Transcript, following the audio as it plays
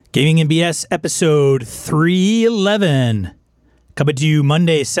Gaming and BS episode 311. Coming to you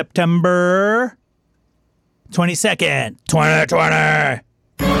Monday, September 22nd, 2020.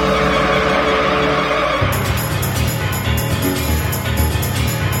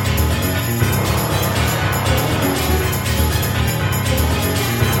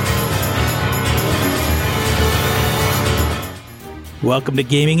 Welcome to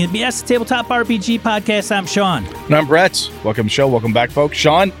Gaming and BS, Tabletop RPG Podcast. I'm Sean. And I'm Brett. Welcome to the show. Welcome back, folks.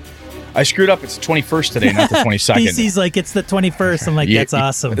 Sean, I screwed up. It's the 21st today, not the 22nd. PC's like, it's the 21st. I'm like, that's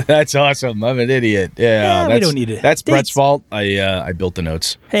awesome. That's awesome. I'm an idiot. Yeah, we don't need it. That's Brett's fault. I built the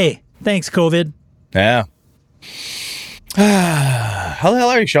notes. Hey, thanks, COVID. Yeah. How the hell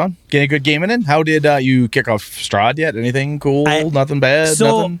are you, Sean? Getting a good game in? How did you kick off Strahd yet? Anything cool? Nothing bad?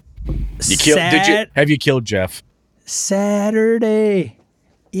 Nothing? Have you killed Jeff? Saturday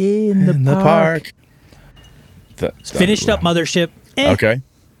in the park. Finished up Mothership. Okay.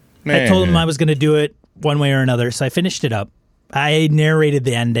 Man. I told him I was going to do it one way or another, so I finished it up. I narrated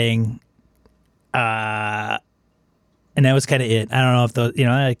the ending, and that was kind of it. I don't know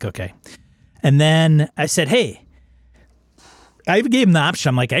if okay. And then I said, hey, I even gave him the option.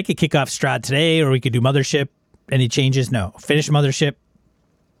 I'm like, I could kick off Strahd today, or we could do Mothership. Any changes? No. Finish Mothership.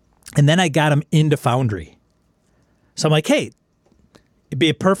 And then I got him into Foundry. So I'm like, hey, it'd be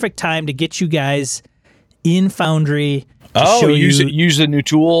a perfect time to get you guys in Foundry. Use a new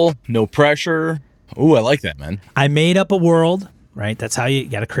tool, no pressure. Ooh, I like that, man. I made up a world, right? That's how you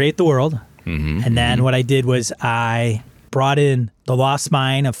got to create the world. Mm-hmm, and then what I did was I brought in the Lost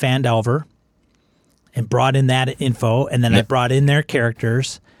Mine of Phandelver and brought in that info. And then I brought in their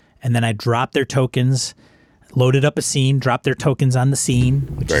characters. And then I dropped their tokens, loaded up a scene, dropped their tokens on the scene,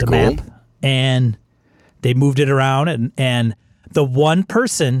 which is a map. And they moved it around, and the one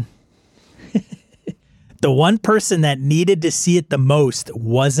person that needed to see it the most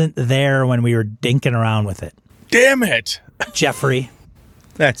wasn't there when we were dinking around with it. Damn it. Jeffrey.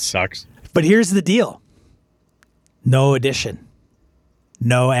 That sucks. But here's the deal. No addition.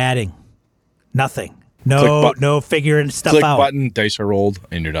 No adding. Nothing. No figuring stuff out. Click button, dice are rolled,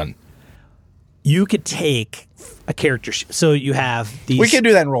 and you're done. You could take a character sheet. So you have these. We can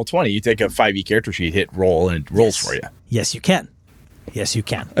do that in Roll20. You take a 5e character sheet, hit roll, and it rolls for you. Yes, you can. Yes, you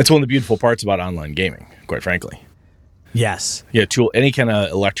can. That's one of the beautiful parts about online gaming, quite frankly. Yes. Yeah, any kind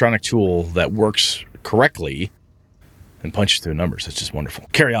of electronic tool that works correctly and punches through numbers. It's just wonderful.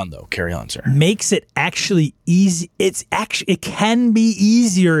 Carry on, sir. Makes it actually easy. It can be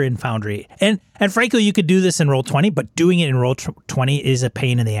easier in Foundry. And frankly, you could do this in Roll20, but doing it in Roll20 is a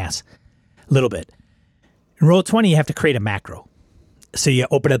pain in the ass. A little bit. In Roll20, you have to create a macro. So you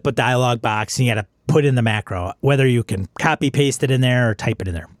open up a dialog box and you got to put in the macro, whether you can copy paste it in there or type it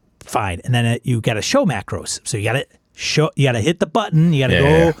in there. Fine. And then you got to show macros. So you got to hit the button. You got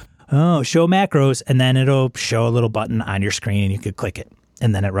to go, show macros, and then it'll show a little button on your screen and you could click it.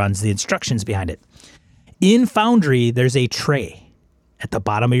 And then it runs the instructions behind it. In Foundry, there's a tray at the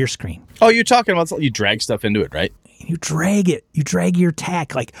bottom of your screen. Oh, you're talking about you drag stuff into it, right? You drag it. You drag your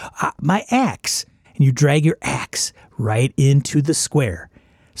tack, like my axe. And you drag your axe right into the square.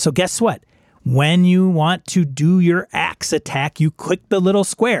 So guess what? When you want to do your axe attack, you click the little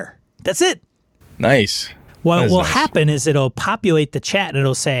square. That's it. Nice. What will happen is it'll populate the chat and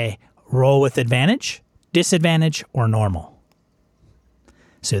it'll say, roll with advantage, disadvantage, or normal.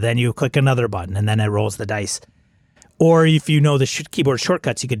 So then you click another button and then it rolls the dice. Or if you know the keyboard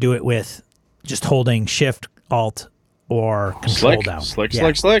shortcuts, you could do it with just holding Shift, Alt, or Control down. Slick.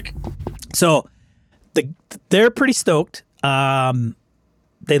 So they're pretty stoked.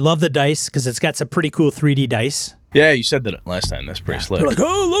 They love the dice because it's got some pretty cool 3D dice. Yeah, you said that last time. That's pretty slick. They're like,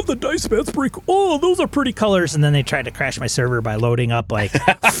 oh, I love the dice, man. It's pretty cool. Oh, those are pretty colors. And then they tried to crash my server by loading up like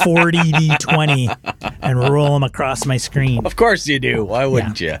 40 D20 and roll them across my screen. Of course you do. Why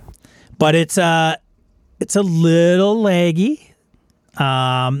wouldn't you? But it's a little laggy.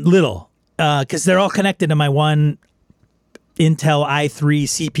 Because they're all connected to my one Intel i3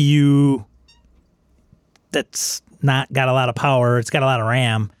 CPU that's not got a lot of power. It's got a lot of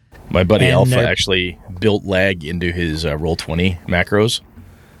RAM. My buddy Alpha actually built lag into his Roll20 macros.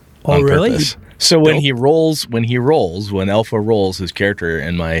 Oh, really? So when Alpha rolls his character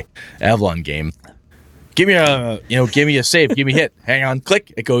in my Avalon game, give me a save, give me a hit. Hang on,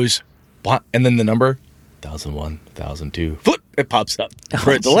 click. It goes, and then the number 1001, 1002. Flip, it pops up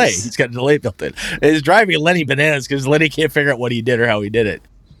for a delay. He's got a delay built in. It's driving Lenny bananas because Lenny can't figure out what he did or how he did it.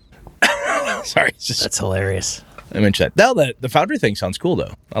 Sorry, that's hilarious. I mentioned that. Now the Foundry thing sounds cool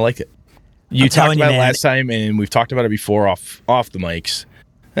though. I like it. You talked about it last time, and we've talked about it before off the mics.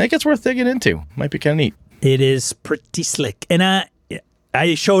 I think it's worth digging into. Might be kind of neat. It is pretty slick, and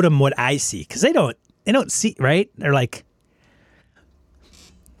I showed them what I see because they don't see, right? They're like,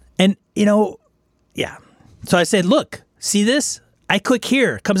 and yeah. So I said, look, see this? I click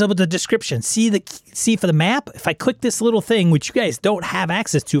here, it comes up with the description. See for the map? If I click this little thing, which you guys don't have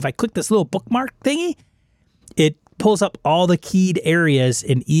access to, if I click this little bookmark thingy, it pulls up all the keyed areas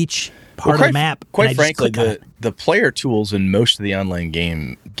in each part of the map. Quite frankly, the player tools in most of the online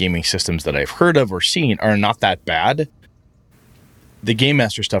gaming systems that I've heard of or seen are not that bad. The Game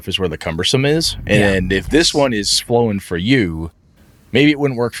Master stuff is where the cumbersome is. And if this one is flowing for you, maybe it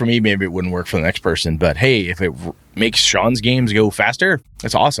wouldn't work for me, maybe it wouldn't work for the next person. But hey, if it makes Sean's games go faster,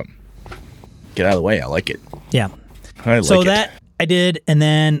 that's awesome. Get out of the way. I like it. Yeah. So that I did. And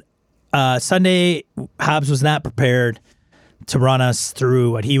then Sunday, Hobbs was not prepared to run us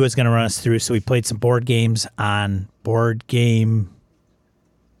through what he was going to run us through. So we played some board games on Board Game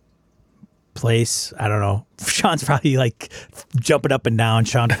Place. I don't know. Sean's probably like jumping up and down.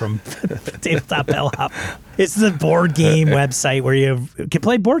 Sean from Tabletop Bellhop. It's the board game website where you can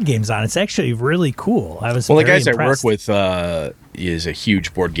play board games on. It's actually really cool. The guys I work with is a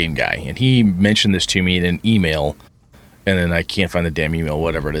huge board game guy, and he mentioned this to me in an email, and then I can't find the damn email,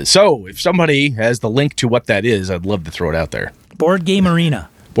 whatever it is. So if somebody has the link to what that is, I'd love to throw it out there. Board Game Arena.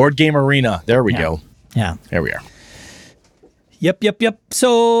 Board Game Arena. There we go. Yeah. There we are. Yep.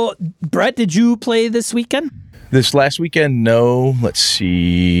 So, Brett, did you play this weekend? This last weekend, no. Let's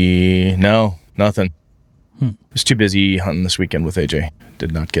see. No, nothing. I was too busy hunting this weekend with AJ.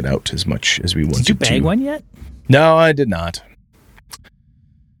 Did not get out as much as we wanted to. Did you bag one yet? No, I did not.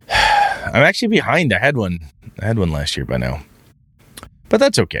 I'm actually behind. I had one last year by now. But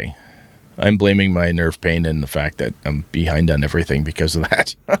that's okay. I'm blaming my nerve pain and the fact that I'm behind on everything because of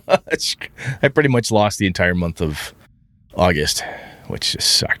that. I pretty much lost the entire month of August, which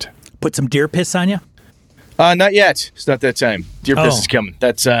just sucked. Put some deer piss on you? Not yet. It's not that time. Deer piss is coming.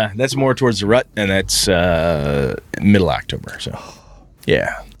 That's more towards the rut, and that's middle October. So,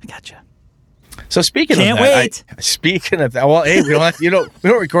 yeah. I gotcha. So speaking Can't of that, wait. Speaking of that, well, hey, we don't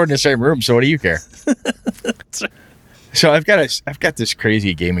record in the same room, so what do you care? So I've got this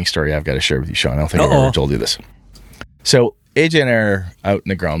crazy gaming story I've got to share with you, Sean. I don't think I've ever told you this. So AJ and I are out in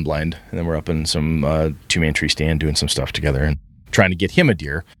the ground blind, and then we're up in some two-man tree stand doing some stuff together and trying to get him a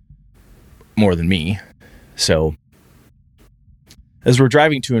deer more than me. So as we're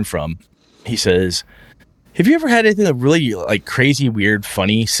driving to and from, he says, have you ever had anything that really like crazy, weird,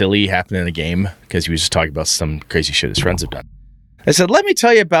 funny, silly happen in a game? Because he was just talking about some crazy shit his friends have done. I said, let me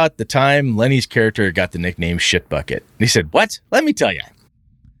tell you about the time Lenny's character got the nickname Shit Bucket. And he said, what? Let me tell you.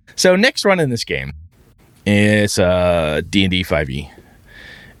 So Nick's running this game. It's D&D 5e.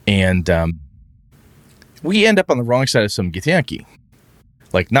 And we end up on the wrong side of some Githyanki.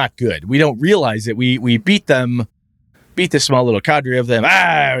 Like, not good. We don't realize it. We beat them, beat this small little cadre of them.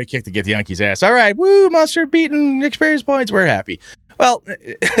 We kicked the Githyanki's ass. All right, woo, monster beaten, experience points, we're happy. Well,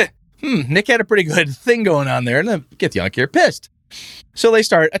 Nick had a pretty good thing going on there, and the Githyanki are pissed. So they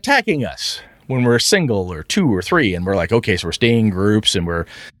start attacking us when we're single or two or three, and we're like, okay, so we're staying in groups, and we're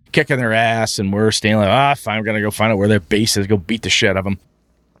kicking their ass, and we're staying like, fine, we're going to go find out where their base is, go beat the shit out of them.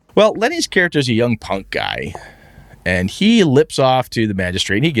 Well, Lenny's character is a young punk guy, and he lips off to the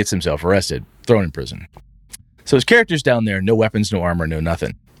magistrate, and he gets himself arrested, thrown in prison. So his character's down there, no weapons, no armor, no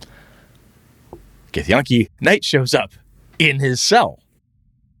nothing. Githyanki Knight shows up in his cell.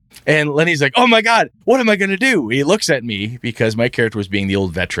 And Lenny's like, oh my God, what am I going to do? He looks at me because my character was being the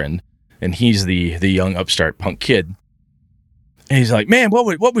old veteran, and he's the young upstart punk kid. And he's like, man, what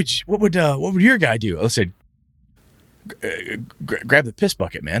would your guy do? I said, grab the piss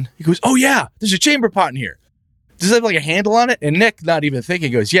bucket, man. He goes, oh yeah, there's a chamber pot in here. Does it have like a handle on it? And Nick, not even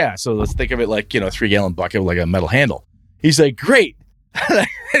thinking, goes, yeah. So let's think of it like, 3-gallon bucket with like a metal handle. He's like, great.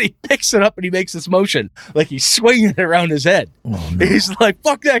 And he picks it up and he makes this motion like he's swinging it around his head. Oh, no. He's like,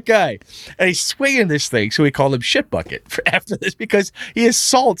 fuck that guy. And he's swinging this thing. So we call him Shit Bucket after this because he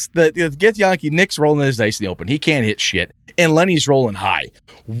assaults the Githyanki. Nick's rolling his dice in the open. He can't hit shit. And Lenny's rolling high.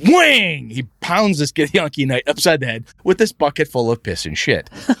 Whang! He pounds this Githyanki Knight upside the head with this bucket full of piss and shit.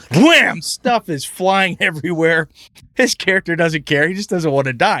 Wham! Stuff is flying everywhere. His character doesn't care. He just doesn't want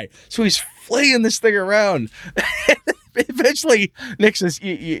to die. So he's flinging this thing around. Eventually, Nick says,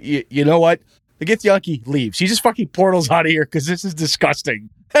 you know what? The Githyanki leaves. He just fucking portals out of here because this is disgusting.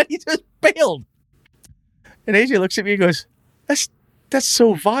 And he just bailed. And AJ looks at me and goes, that's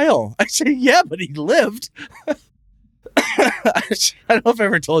so vile. I said, yeah, but he lived. I don't know if I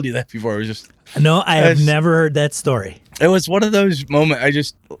ever told you that before. It was just no, I have never heard that story. It was one of those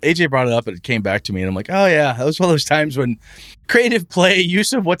moments. AJ brought it up and it came back to me, and I'm like, oh yeah, that was one of those times when creative play,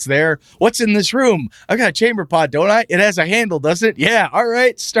 use of what's there, what's in this room. I got a chamber pod, don't I? It has a handle, doesn't it? Yeah. All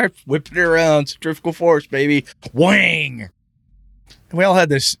right, start whipping it around. Centrifugal force, baby. Whang. And we all had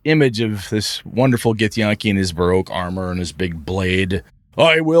this image of this wonderful Githyanki in his Baroque armor and his big blade.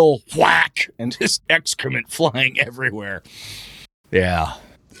 I will whack, and just excrement flying everywhere. Yeah.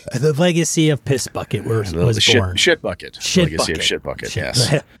 The legacy of Piss Bucket was born. Shit Bucket. Shit Legacy bucket. of Shit Bucket,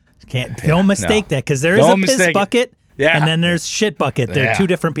 yes. Don't mistake that, because there is a Piss Bucket, yeah. and then there's Shit Bucket. They're two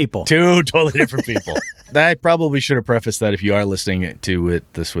different people. Two totally different people. I probably should have prefaced that. If you are listening to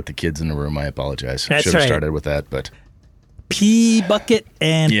this with the kids in the room, I apologize. That's should have right. started with that, but... Pee Bucket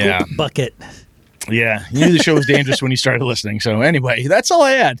and Poop Bucket. Yeah, you knew the show was dangerous when you started listening. So anyway, that's all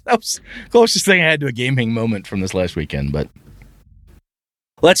I had. That was the closest thing I had to a gaming moment from this last weekend. But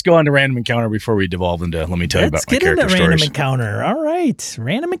let's go on to Random Encounter before we devolve into let me tell you about my character stories. Random Encounter. All right.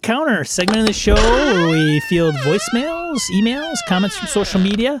 Random Encounter, segment of the show where we field voicemails, emails, comments from social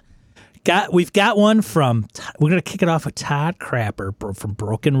media. We've got one from, we're going to kick it off with Todd Crapper from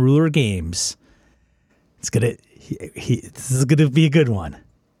Broken Ruler Games. This is going to be a good one.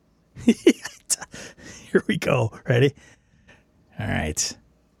 Here we go. Ready? All right.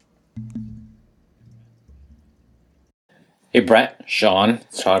 Hey, Brett, Sean,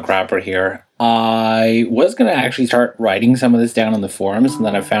 Todd Crapper here. I was going to actually start writing some of this down on the forums, and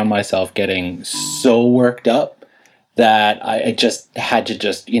then I found myself getting so worked up that I just had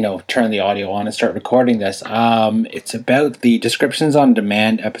to turn the audio on and start recording this. It's about the Descriptions on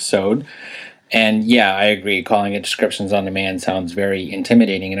Demand episode. And yeah, I agree. Calling it Descriptions on Demand sounds very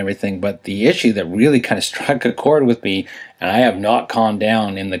intimidating and everything. But the issue that really kind of struck a chord with me, and I have not calmed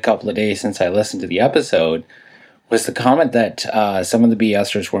down in the couple of days since I listened to the episode, was the comment that some of the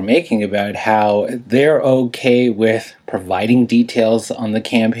BSers were making about how they're okay with providing details on the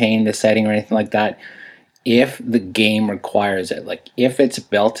campaign, the setting, or anything like that, if the game requires it. Like, if it's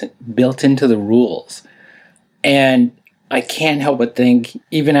built into the rules. And I can't help but think,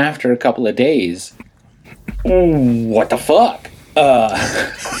 even after a couple of days, what the fuck?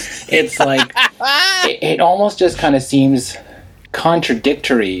 It's like, it almost just kind of seems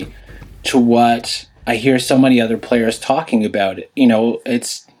contradictory to what I hear so many other players talking about it. You know,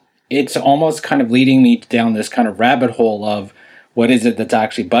 it's almost kind of leading me down this kind of rabbit hole of what is it that's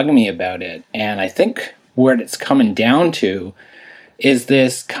actually bugging me about it. And I think where it's coming down to is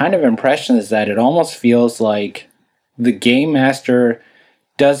this kind of impression is that it almost feels like the game master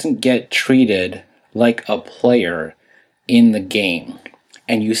doesn't get treated like a player in the game.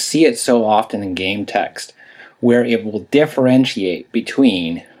 And you see it so often in game text, where it will differentiate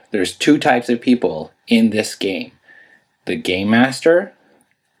between, there's two types of people in this game: the game master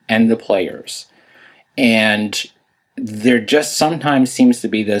and the players. And there just sometimes seems to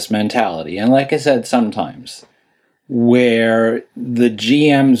be this mentality, and like I said, sometimes, where the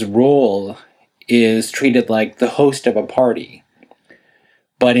GM's role is treated like the host of a party.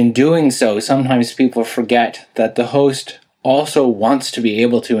 But in doing so, sometimes people forget that the host also wants to be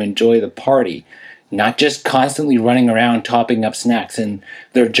able to enjoy the party, not just constantly running around topping up snacks, and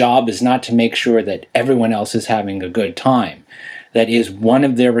their job is not to make sure that everyone else is having a good time. That is one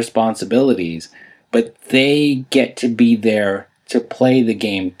of their responsibilities, but they get to be there to play the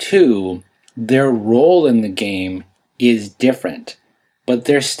game too. Their role in the game is different, but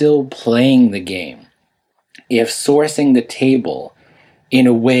they're still playing the game. If sourcing the table in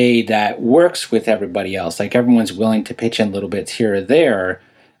a way that works with everybody else, like everyone's willing to pitch in little bits here or there,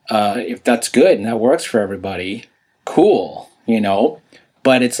 if that's good and that works for everybody, cool,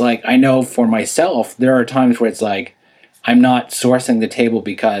 But it's like, I know for myself, there are times where it's like, I'm not sourcing the table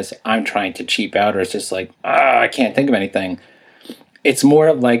because I'm trying to cheap out, or it's just like, I can't think of anything. It's more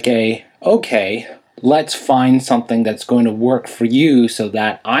of like okay, let's find something that's going to work for you so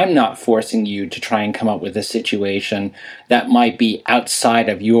that I'm not forcing you to try and come up with a situation that might be outside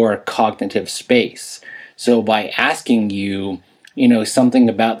of your cognitive space. So by asking you, something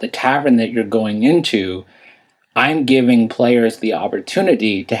about the tavern that you're going into, I'm giving players the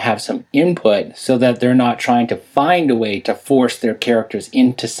opportunity to have some input so that they're not trying to find a way to force their characters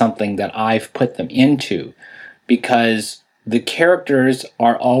into something that I've put them into. Because the characters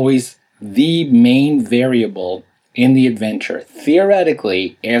are always the main variable in the adventure.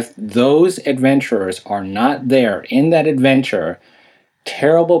 Theoretically, if those adventurers are not there in that adventure,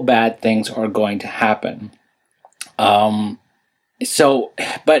 terrible bad things are going to happen.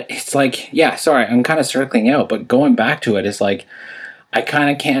 But it's like, yeah, sorry, I'm kind of circling out, but going back to it is like, I kind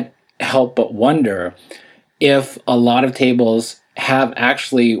of can't help but wonder if a lot of tables have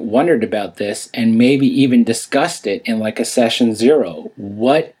actually wondered about this and maybe even discussed it in like a session 0.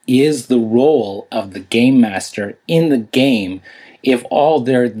 What is the role of the game master in the game if all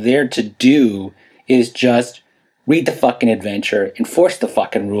they're there to do is just read the fucking adventure, enforce the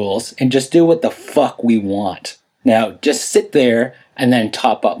fucking rules, and just do what the fuck we want? Now, just sit there and then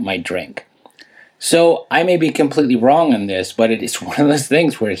top up my drink. So I may be completely wrong on this, but it is one of those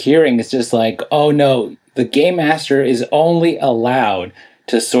things where hearing is just like, oh no, the game master is only allowed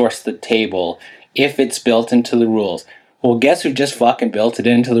to source the table if it's built into the rules. Well, guess who just fucking built it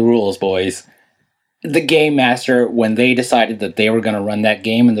into the rules, boys? The game master, when they decided that they were going to run that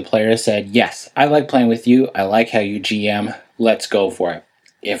game and the players said, yes, I like playing with you. I like how you GM. Let's go for it.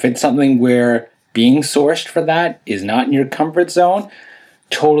 If it's something where being sourced for that is not in your comfort zone,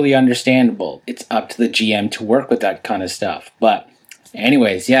 totally understandable. It's up to the GM to work with that kind of stuff. But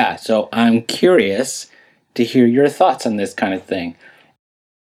anyways, yeah, so I'm curious to hear your thoughts on this kind of thing.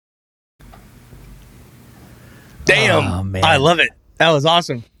 Damn, Oh, man. I love it. That was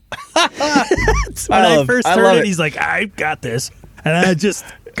awesome. When I first heard it, he's like, I got this. And I just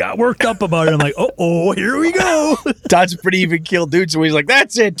got worked up about it. I'm like, oh, here we go. Todd's a pretty even keeled dude, so he's like,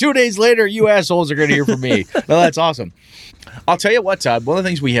 that's it. 2 days later, you assholes are going to hear from me. No, that's awesome. I'll tell you what, Todd, one of the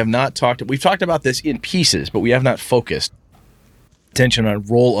things we have not we've talked about this in pieces, but we have not focused attention on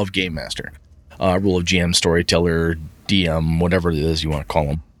role of game master, role of GM, storyteller, DM, whatever it is you want to call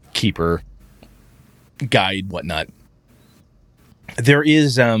them, keeper, guide, whatnot. There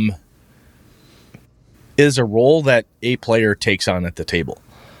is a role that a player takes on at the table,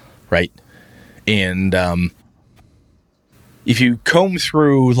 right? And if you comb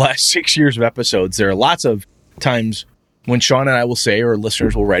through last 6 years of episodes, there are lots of times when Sean and I will say, or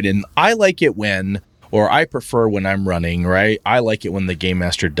listeners will write in, I like it when, or I prefer when I'm running, right? I like it when the game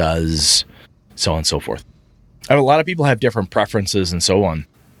master does, so on and so forth. A lot of people have different preferences and so on.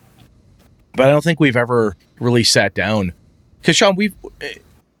 But I don't think we've ever really sat down. Because, Sean,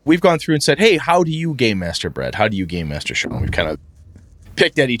 we've gone through and said, hey, how do you game master, Brett? How do you game master, Sean? We've kind of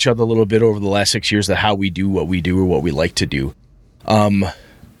picked at each other a little bit over the last 6 years that how we do what we do or what we like to do.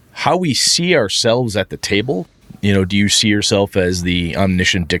 How we see ourselves at the table. You know, do you see yourself as the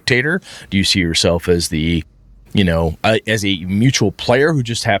omniscient dictator? Do you see yourself as the, as a mutual player who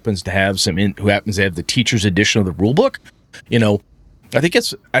just happens to have who happens to have the teacher's edition of the rule book? I think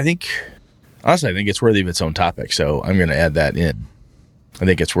it's worthy of its own topic. So I'm going to add that in. I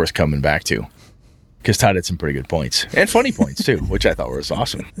think it's worth coming back to because Todd had some pretty good points and funny points too, which I thought was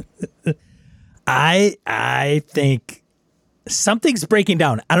awesome. I think something's breaking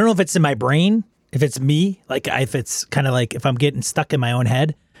down. I don't know if it's in my brain, if it's me, like if it's kind of like if I'm getting stuck in my own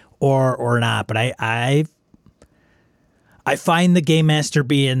head or not. But I find the game master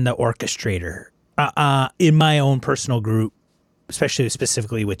being the orchestrator in my own personal group, especially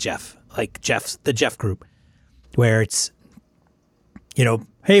specifically with Jeff, like the Jeff group, where it's,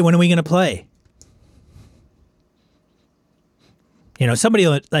 hey, when are we going to play? Somebody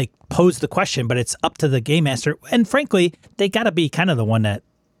will like pose the question, but it's up to the game master. And frankly, they got to be kind of the one that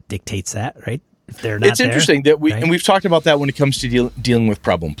dictates that, right? If they're not, it's interesting that we've talked about that when it comes to dealing with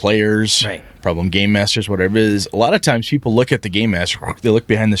problem players, right, problem game masters, whatever it is. A lot of times people look at the game master, they look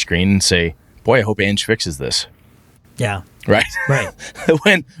behind the screen and say, boy, I hope Ange fixes this. Yeah. Right.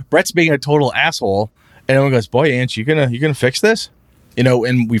 When Brett's being a total asshole and everyone goes, boy, Ange, you gonna fix this?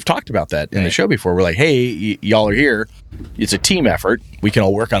 And we've talked about that in the show before. We're like, hey, y'all are here. It's a team effort. We can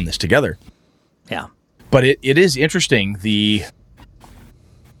all work on this together. Yeah. But it is interesting, the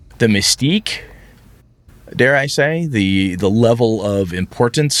mystique, dare I say, the level of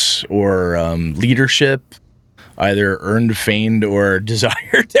importance or leadership, either earned, feigned, or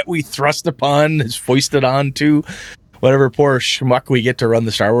desired that we thrust upon, is foisted onto whatever poor schmuck we get to run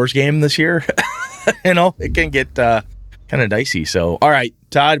the Star Wars game this year. It can get kind of dicey. So, all right,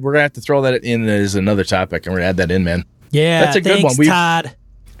 Todd, we're going to have to throw that in as another topic, and we're going to add that in, man. Yeah, that's a good one. Todd.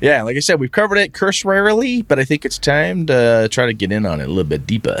 Yeah, like I said, we've covered it cursorily, but I think it's time to try to get in on it a little bit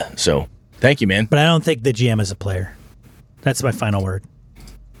deeper. So, thank you, man. But I don't think the GM is a player. That's my final word.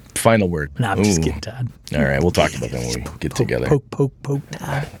 Final word. No, I'm just kidding, Todd. All right, we'll talk about that when we get together. Poke,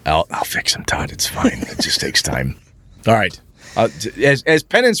 Todd. I'll fix him, Todd. It's fine. It just takes time. All right. As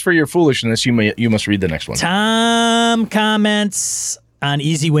penance for your foolishness, you must read the next one. Tom comments on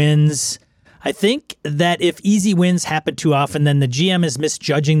easy wins. I think that if easy wins happen too often, then the GM is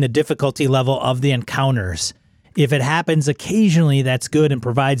misjudging the difficulty level of the encounters. If it happens occasionally, that's good and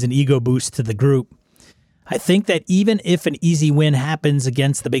provides an ego boost to the group. I think that even if an easy win happens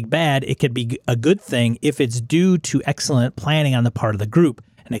against the big bad, it could be a good thing if it's due to excellent planning on the part of the group.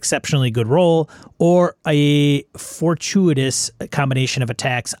 an exceptionally good roll, or a fortuitous combination of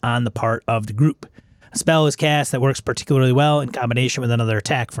attacks on the part of the group. A spell is cast that works particularly well in combination with another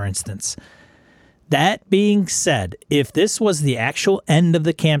attack, for instance. That being said, if this was the actual end of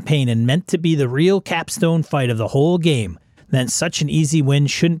the campaign and meant to be the real capstone fight of the whole game, then such an easy win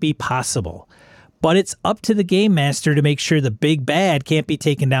shouldn't be possible. But it's up to the game master to make sure the big bad can't be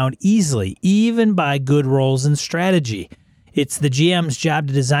taken down easily, even by good rolls and strategy. It's the GM's job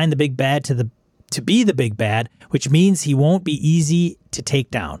to design the big bad to be the big bad, which means he won't be easy to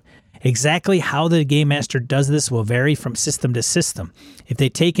take down. Exactly how the game master does this will vary from system to system. If they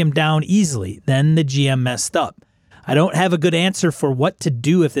take him down easily, then the GM messed up. I don't have a good answer for what to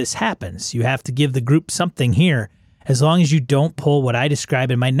do if this happens. You have to give the group something here, as long as you don't pull what I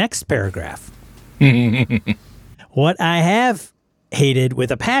describe in my next paragraph. What I have hated with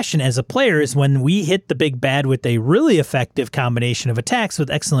a passion as a player is when we hit the big bad with a really effective combination of attacks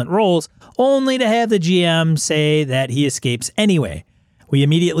with excellent rolls, only to have the GM say that he escapes anyway. We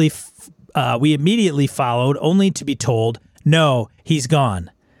immediately followed, only to be told, no, he's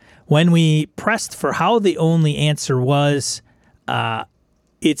gone. When we pressed for how the only answer was,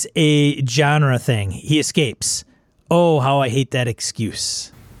 it's a genre thing. He escapes. Oh, how I hate that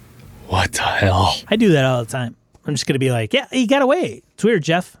excuse. What the hell? I do that all the time. I'm just going to be like, yeah, he got away. It's weird,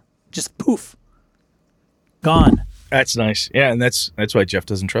 Jeff. Just poof. Gone. That's nice. Yeah, and that's why Jeff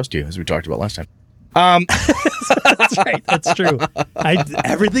doesn't trust you, as we talked about last time. That's right. That's true.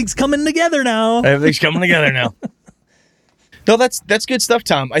 Everything's coming together now. Everything's coming together now. No, that's good stuff,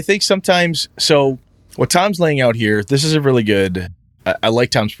 Tom. I think sometimes, so what Tom's laying out here, this is a really good, I like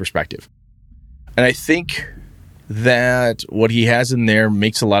Tom's perspective. And I think that what he has in there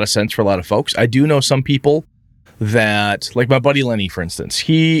makes a lot of sense for a lot of folks. I do know some people that, like my buddy Lenny, for instance,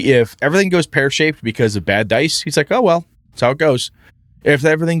 if everything goes pear-shaped because of bad dice, he's like, oh, well, that's how it goes. If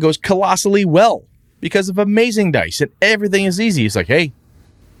everything goes colossally well because of amazing dice and everything is easy, he's like, hey,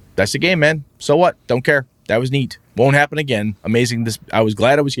 that's the game, man. So what? Don't care. That was neat. Won't happen again. Amazing. I was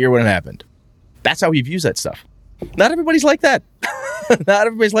glad I was here when it happened. That's how he views that stuff. Not everybody's like that. Not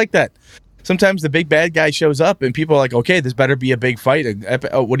everybody's like that. Sometimes the big bad guy shows up and people are like, okay, this better be a big fight.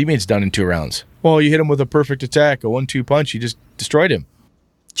 Oh, what do you mean it's done in 2 rounds? Well, you hit him with a perfect attack, a 1-2 punch. You just destroyed him.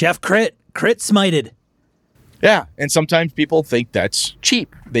 Jeff crit smited. Yeah, and sometimes people think that's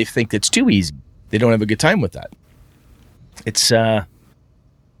cheap. They think it's too easy. They don't have a good time with that. It's,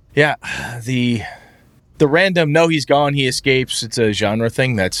 the random, no, he's gone, he escapes, it's a genre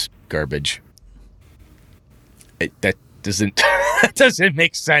thing, that's garbage. That doesn't that doesn't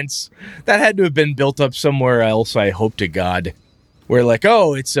make sense. That had to have been built up somewhere else, I hope to God. Where like,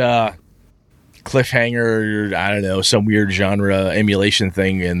 oh, it's a cliffhanger, or, I don't know, some weird genre emulation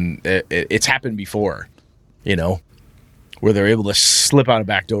thing, and it's happened before, you know, where they're able to slip out a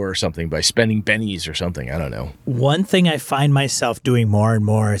back door or something by spending bennies or something. I don't know. One thing I find myself doing more and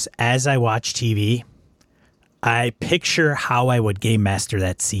more is as I watch TV, I picture how I would game master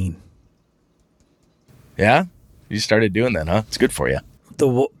that scene. Yeah? You started doing that, huh? It's good for you.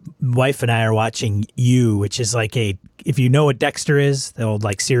 The wife and I are watching You, which is like if you know what Dexter is, the old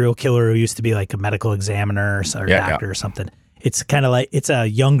like serial killer who used to be like a medical examiner or doctor or something. It's kind of like, it's a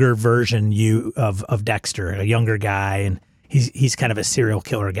younger version of Dexter, a younger guy, and he's kind of a serial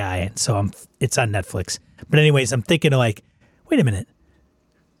killer guy. And so it's on Netflix. But anyways, I'm thinking of like, wait a minute.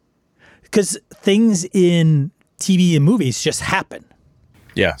 Because things in TV and movies just happen.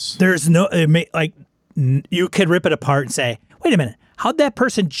 Yes. There's no, like, you could rip it apart and say, wait a minute, how'd that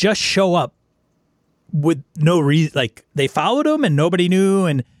person just show up with no reason? Like, they followed him and nobody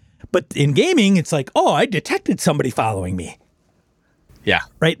knew. But in gaming, it's like, oh, I detected somebody following me. Yeah.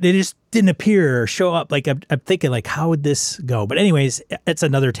 Right? They just didn't appear or show up. Like, I'm thinking, like, how would this go? But anyways, it's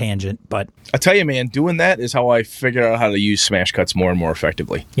another tangent. But I tell you, man, doing that is how I figured out how to use smash cuts more and more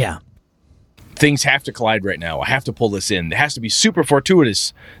effectively. Yeah. Things have to collide right now. I have to pull this in. It has to be super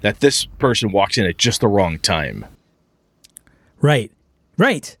fortuitous that this person walks in at just the wrong time. Right.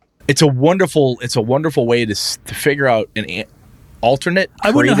 It's a wonderful way to figure out an alternate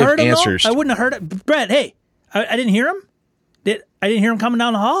creative answers. I wouldn't have heard it. Brett, hey, I didn't hear him. I didn't hear him coming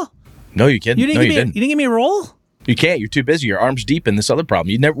down the hall. No, you didn't. You didn't give me a roll. You can't. You're too busy. Your arm's deep in this other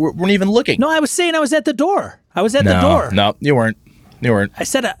problem. You never weren't even looking. No, I was saying I was at the door. The door. No, you weren't. I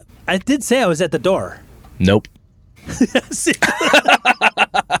said I did say I was at the door. Nope.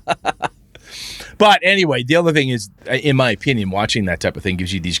 But anyway, the other thing is, in my opinion, watching that type of thing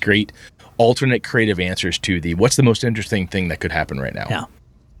gives you these great alternate creative answers to what's the most interesting thing that could happen right now. Yeah.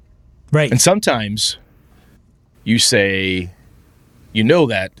 Right. And sometimes you say, you know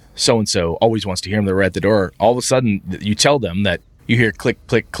that so-and-so always wants to hear them. They're at the door. All of a sudden, you tell them that you hear click,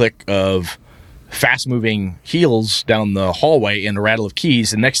 click, click of fast-moving heels down the hallway and the rattle of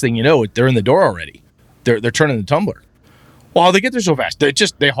keys, and next thing you know, they're in the door already. They're turning the tumbler. Well, how'd they get there so fast?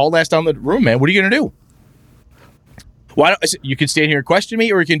 They hauled ass down the room, man. What are you gonna do? You can stand here and question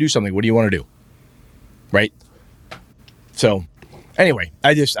me, or you can do something. What do you want to do? Right? So, anyway,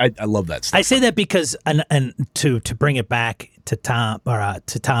 I love that stuff. I say that because, and to bring it back to Tom, or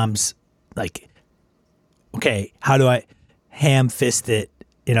to Tom's, like, okay, how do I ham fist it,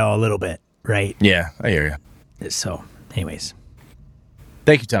 a little bit, right? Yeah, I hear you. So, anyways.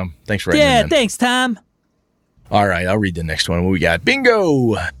 Thank you, Tom. Thanks for writing in. Yeah, thanks, Tom. All right, I'll read the next one. What we got?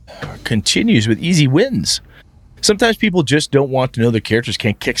 Bingo continues with easy wins. Sometimes people just don't want to know their characters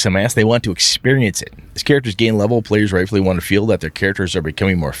can't kick some ass. They want to experience it. As characters gain level, players rightfully want to feel that their characters are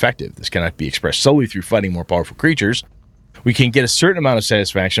becoming more effective. This cannot be expressed solely through fighting more powerful creatures. We can get a certain amount of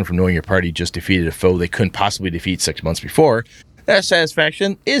satisfaction from knowing your party just defeated a foe they couldn't possibly defeat 6 months before. That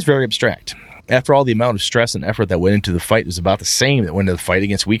satisfaction is very abstract. After all, the amount of stress and effort that went into the fight was about the same that went into the fight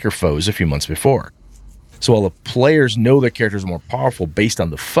against weaker foes a few months before. So while the players know their characters are more powerful based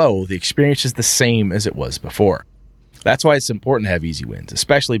on the foe, the experience is the same as it was before. That's why it's important to have easy wins,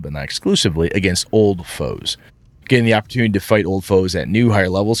 especially but not exclusively against old foes. Getting the opportunity to fight old foes at new, higher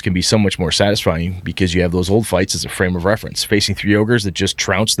levels can be so much more satisfying because you have those old fights as a frame of reference. Facing 3 ogres that just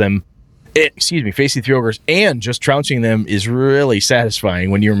trounce them, facing 3 ogres and just trouncing them is really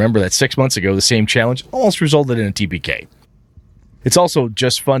satisfying when you remember that 6 months ago the same challenge almost resulted in a TPK. It's also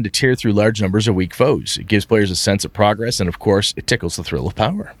just fun to tear through large numbers of weak foes. It gives players a sense of progress, and of course, it tickles the thrill of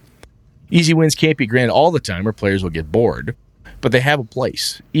power. Easy wins can't be granted all the time or players will get bored, but they have a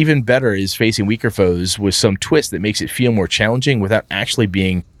place. Even better is facing weaker foes with some twist that makes it feel more challenging without actually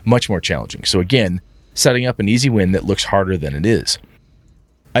being much more challenging. So again, setting up an easy win that looks harder than it is.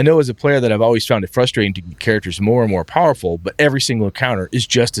 I know as a player that I've always found it frustrating to get characters more and more powerful, but every single encounter is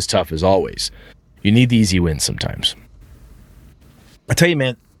just as tough as always. You need the easy wins sometimes. I tell you,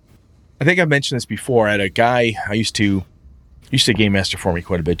 man, I think I've mentioned this before. I had a guy I used to game master for me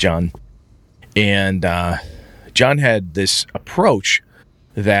quite a bit, John. And John had this approach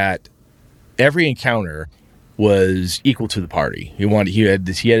that every encounter was equal to the party. He had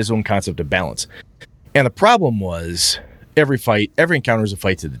his own concept of balance. And the problem was every encounter is a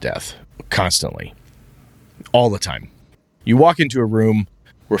fight to the death, constantly, all the time. You walk into a room,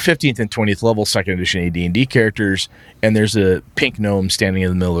 we're 15th and 20th level 2nd edition AD&D characters, and there's a pink gnome standing in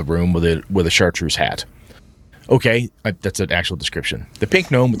the middle of the room with a chartreuse hat. Okay, that's an actual description. The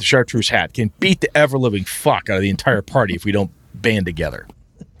pink gnome with the chartreuse hat can beat the ever-living fuck out of the entire party if we don't band together.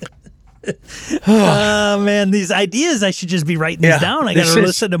 Oh, man, these ideas, I should just be writing these down. I got to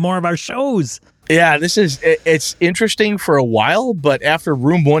listen to more of our shows. Yeah, it's interesting for a while, but after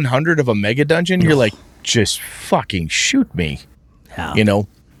room 100 of a mega dungeon, you're like, just fucking shoot me. Yeah.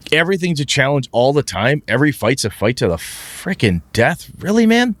 Everything's a challenge all the time. Every fight's a fight to the freaking death. Really,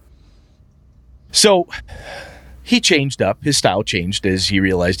 man? So he changed up. His style changed as he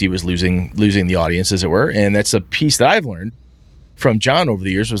realized he was losing the audience, as it were. And that's a piece that I've learned from John over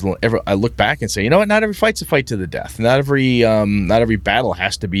the years. I look back and say, you know what? Not every fight's a fight to the death. Not every battle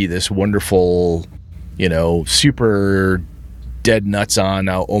has to be this wonderful, super dead nuts on.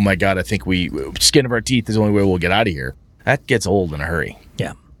 Oh my God, I think skin of our teeth is the only way we'll get out of here. That gets old in a hurry.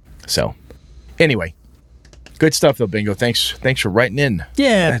 Yeah. So, anyway, good stuff though, Bingo. Thanks for writing in.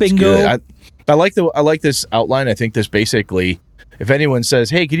 Yeah, that's Bingo. Good. I like this outline. I think this basically, if anyone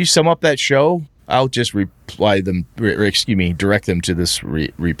says, "Hey, could you sum up that show?" I'll just direct them to this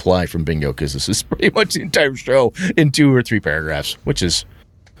reply from Bingo, because this is pretty much the entire show in 2 or 3 paragraphs, which is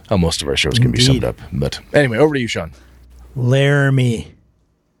how most of our shows can be summed up. But anyway, over to you, Sean. Laramie.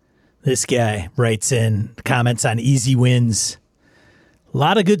 This guy writes in comments on easy wins. A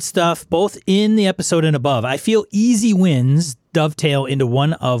lot of good stuff, both in the episode and above. I feel easy wins dovetail into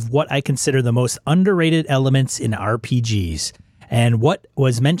one of what I consider the most underrated elements in RPGs, and what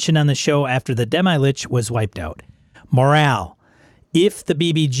was mentioned on the show after the Demi-Lich was wiped out. Morale. If the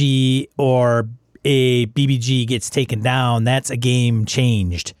BBG or a BBG gets taken down, that's a game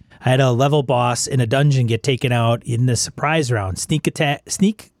changed. I had a level boss in a dungeon get taken out in the surprise round. Sneak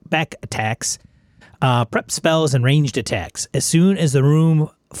back attacks, prep spells, and ranged attacks. As soon as the room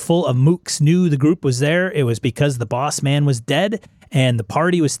full of mooks knew the group was there, it was because the boss man was dead and the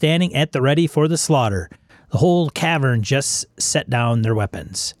party was standing at the ready for the slaughter. The whole cavern just set down their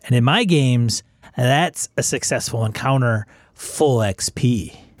weapons. And in my games, that's a successful encounter, full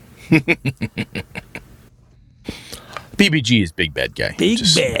XP. BBG is big bad guy. Big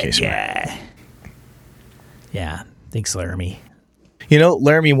bad guy. Yeah, thanks, Laramie.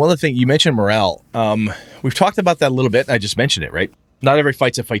 Laramie, one of the things you mentioned morale. we've talked about that a little bit. I just mentioned it, right? Not every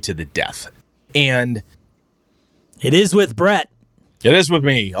fight's a fight to the death. And it is with Brett. It is with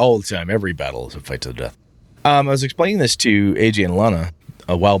me all the time. Every battle is a fight to the death. I was explaining this to AJ and Lana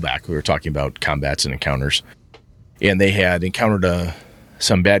a while back. We were talking about combats and encounters. And they had encountered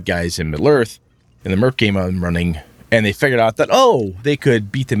some bad guys in Middle-earth in the Merc game I'm running. And they figured out that, they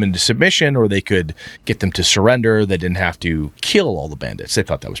could beat them into submission or they could get them to surrender. They didn't have to kill all the bandits. They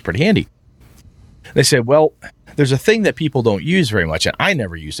thought that was pretty handy. They said, well, there's a thing that people don't use very much, and I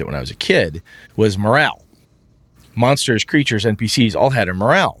never used it when I was a kid, was morale. Monsters, creatures, NPCs all had a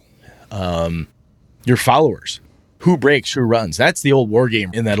morale. Your followers. Who breaks, who runs. That's the old war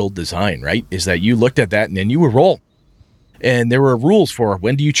game in that old design, right? Is that you looked at that and then you would roll. And there were rules for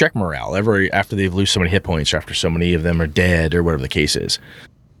when do you check morale? After they've lost so many hit points, or after so many of them are dead, or whatever the case is.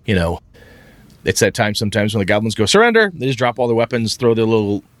 It's that time sometimes when the goblins go surrender, they just drop all their weapons, throw their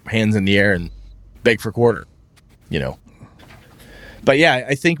little hands in the air, and beg for quarter. But yeah,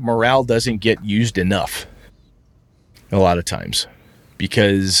 I think morale doesn't get used enough a lot of times.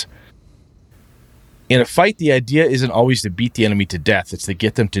 Because in a fight, the idea isn't always to beat the enemy to death. It's to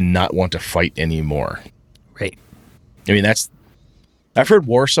get them to not want to fight anymore. Right. I mean, I've heard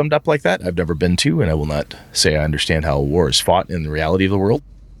war summed up like that. I've never been to, and I will not say I understand how war is fought in the reality of the world.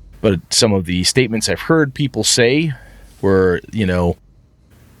 But some of the statements I've heard people say were, you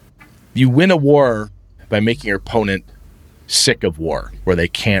win a war by making your opponent sick of war, where they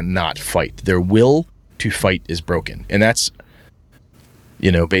cannot fight. Their will to fight is broken. And that's,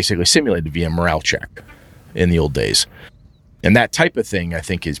 basically simulated via morale check in the old days. And that type of thing, I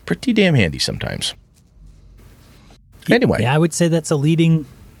think, is pretty damn handy sometimes. Anyway. Yeah, I would say that's a leading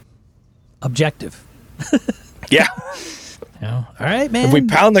objective. Yeah. All right, man. If we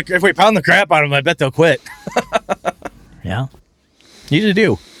pound the crap out of them, I bet they'll quit. Yeah. Usually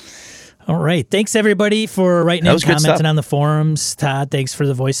do. All right. Thanks, everybody, for writing and commenting stuff on the forums. Todd, thanks for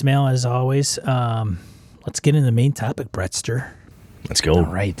the voicemail, as always. Let's get into the main topic, Brettster. Let's go. All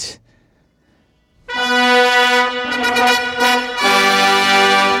right.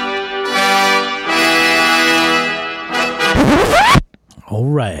 All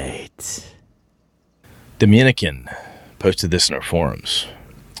right. Dominican posted this in our forums.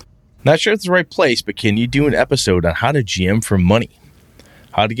 Not sure it's the right place, but can you do an episode on how to GM for money?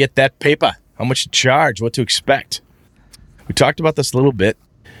 How to get that paper? How much to charge? What to expect? We talked about this a little bit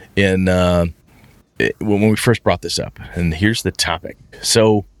when we first brought this up, and here's the topic.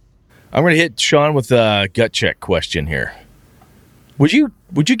 So I'm going to hit Sean with a gut check question here. Would you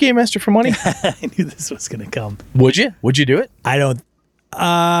game master for money? I knew this was going to come. Would you? Would you do it?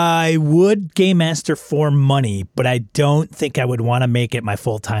 I would game master for money, but I don't think I would want to make it my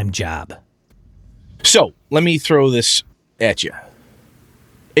full-time job. So let me throw this at you.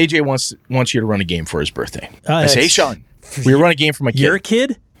 AJ wants you to run a game for his birthday. I say, hey, Sean, we run a game for my kid. Your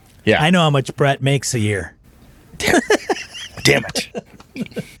kid? Yeah. I know how much Brett makes a year. Damn it.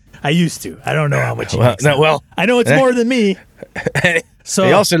 I used to. I don't know how much he makes. No, well, I know it's more than me. So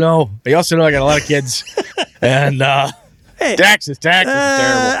I also know I got a lot of kids. And hey, taxes is terrible.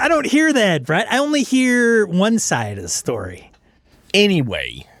 I don't hear that, Brett. I only hear one side of the story.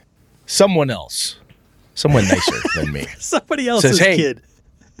 Anyway, someone nicer than me. Somebody else's says, hey, kid.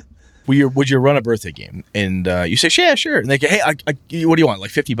 Would you run a birthday game? And you say, yeah, sure. And they go, hey, what do you want?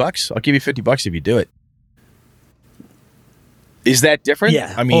 Like $50? I'll give you $50 if you do it. Is that different?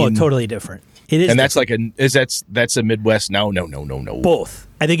 Yeah. I mean, totally different. It is. And that's a Midwest. No. Both.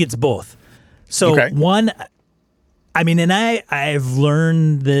 I think it's both. So okay. One, I mean, and I've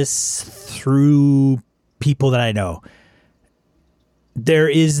learned this through people that I know. There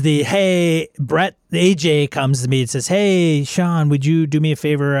is Brett, AJ comes to me and says, hey, Sean, would you do me a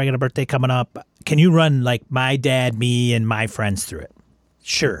favor? I got a birthday coming up. Can you run like my dad, me, and my friends through it?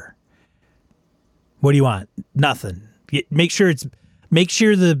 Sure. What do you want? Nothing. Make sure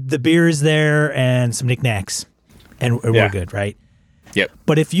the beer is there and some knickknacks, and we're good, right? Yep.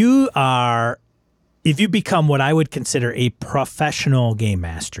 But if you become what I would consider a professional game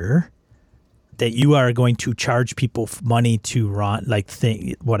master, that you are going to charge people money to run,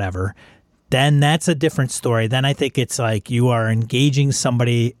 whatever, then that's a different story. Then I think it's like you are engaging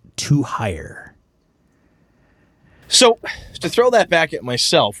somebody to hire. So to throw that back at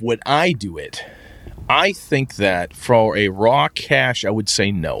myself, would I do it? I think that for a raw cash, I would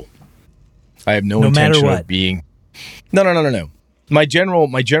say no. I have no intention of being. No. My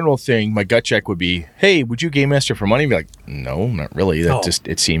general thing, my gut check would be, hey, would you game master for money? I'd be like, no, not really.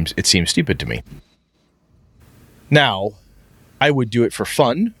 It seems stupid to me. Now, I would do it for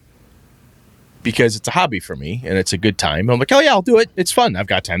fun because it's a hobby for me and it's a good time. I'm like, oh yeah, I'll do it. It's fun. I've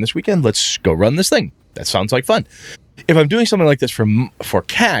got time this weekend. Let's go run this thing. That sounds like fun. If I'm doing something like this for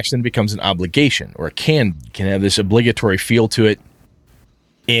cash, then it becomes an obligation, or it can have this obligatory feel to it.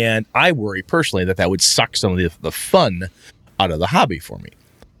 And I worry personally that would suck some of the fun out of the hobby for me.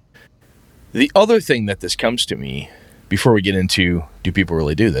 The other thing that this comes to me, before we get into, do people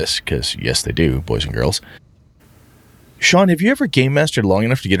really do this? Because yes, they do, boys and girls. Sean, have you ever game mastered long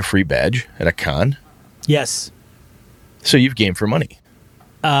enough to get a free badge at a con? Yes. So you've gamed for money.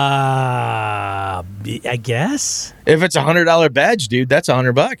 I guess. If it's $100 badge, dude, that's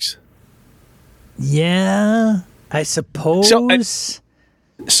 $100. Yeah, I suppose.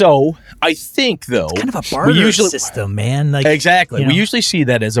 So I think, though, it's kind of a barter system, man. Like, exactly. We usually see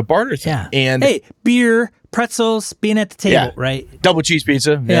that as a barter thing. Yeah. And hey, beer, pretzels, being at the table, right? Double cheese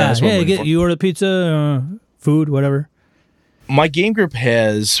pizza. Yeah. You order pizza, food, whatever. My game group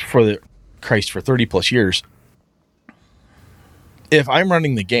has, for 30 plus years, if I'm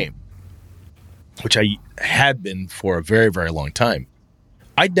running the game, which I had been for a very, very long time,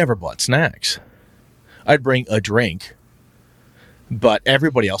 I'd never bought snacks. I'd bring a drink, but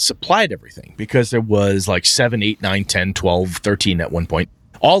everybody else supplied everything because there was like 7, 8, 9, 10, 12, 13 at one point.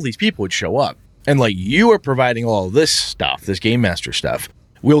 All these people would show up. And like, you are providing all this stuff, this Game Master stuff.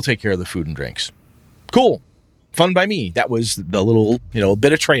 We'll take care of the food and drinks. Cool. Fun by me. That was the little,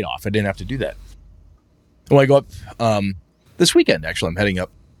 bit of trade-off. I didn't have to do that. When I go up this weekend, actually, I'm heading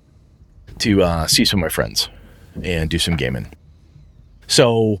up to see some of my friends and do some gaming.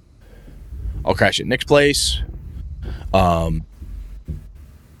 So I'll crash at Nick's place. And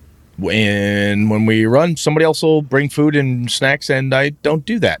when we run, somebody else will bring food and snacks, and I don't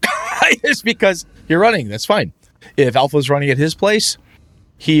do that. It's because you're running. That's fine. If Alpha's running at his place,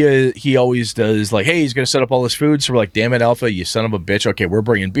 he always does like, hey, he's going to set up all this food. So we're like, damn it, Alpha, you son of a bitch. Okay, we're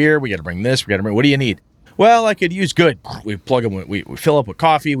bringing beer. We got to bring this. We got to bring, what do you need? Well, I could use good. We plug them. We fill up with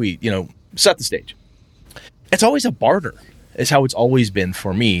coffee. We, set the stage. It's always a barter. Is how it's always been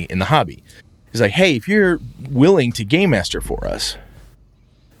for me in the hobby. It's like, hey, if you're willing to game master for us,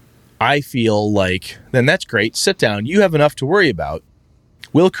 I feel like then that's great. Sit down. You have enough to worry about.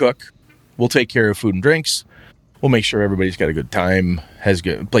 We'll cook. We'll take care of food and drinks. We'll make sure everybody's got a good time, has a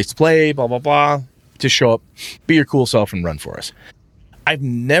good place to play, blah, blah, blah. Just show up, be your cool self, and run for us. I've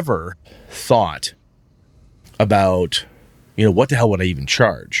never thought about, what the hell would I even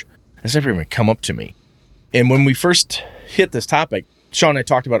charge? That's never even come up to me. And when we first hit this topic, Sean and I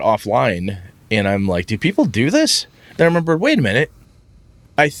talked about offline, and I'm like, do people do this? Then I remember, wait a minute.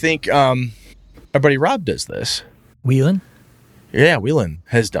 I think our buddy Rob does this. Whelan? Yeah, Whelan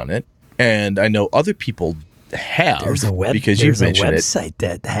has done it. And I know other people have. Because you've mentioned there's a website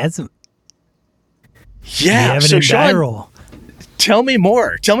that has them. Yeah, so Sean, tell me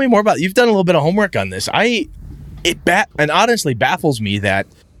more. Tell me more about it. You've done a little bit of homework on this. And honestly baffles me that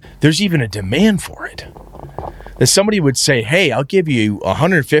there's even a demand for it. That somebody would say, hey, I'll give you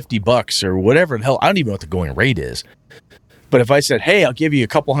 $150 or whatever the hell. I don't even know what the going rate is. But if I said, hey, I'll give you a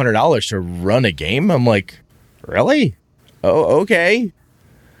couple $100 to run a game, I'm like, really? Oh, okay.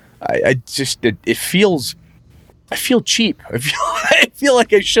 I feel cheap. I feel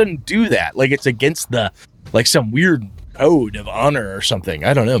like I shouldn't do that. Like it's against some weird code of honor or something.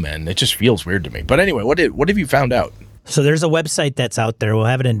 I don't know, man. It just feels weird to me. But anyway, what have you found out? So there's a website that's out there. We'll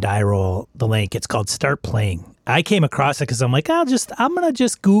have it in die roll, the link. It's called Start Playing. I came across it because I'm like, I'm going to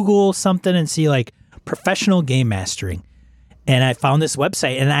just Google something and see like professional game mastering. And I found this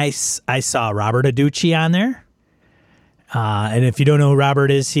website and I saw Robert Aducci on there. And if you don't know who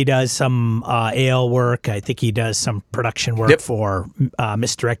Robert is, he does some AL work. I think he does some production work for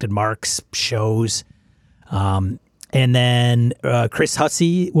Misdirected Marks shows. And then Chris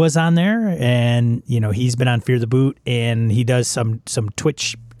Hussey was on there, and he's been on Fear the Boot, and he does some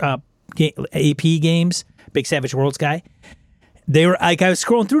Twitch AP games. Big Savage Worlds guy. They were like, I was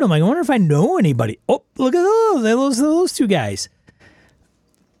scrolling through them. Like, I wonder if I know anybody. Oh, look at those two guys.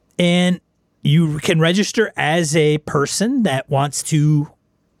 And you can register as a person that wants to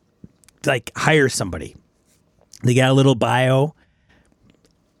like hire somebody. They got a little bio,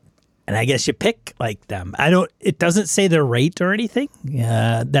 and I guess you pick like them. It doesn't say the rate or anything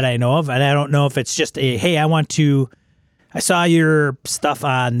that I know of. And I don't know if it's just hey, I saw your stuff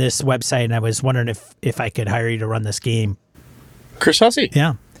on this website and I was wondering if I could hire you to run this game. Chris Hussey.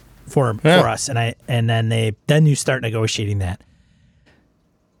 Yeah. For us. And then you start negotiating that.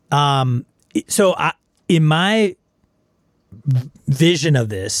 So in my vision of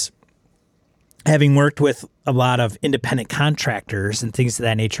this, having worked with a lot of independent contractors and things of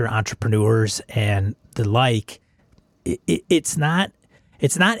that nature, entrepreneurs and the like, it's not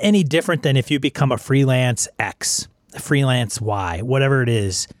any different than if you become a freelance X, a freelance Y, whatever it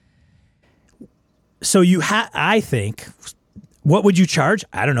is. So I think, what would you charge?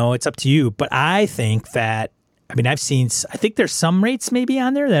 I don't know. It's up to you. But I think that, I think there's some rates maybe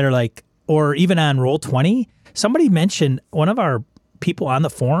on there that are like, or even on Roll20. Somebody mentioned, one of our people on the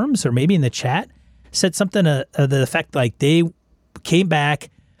forums or maybe in the chat said something to the effect like they came back,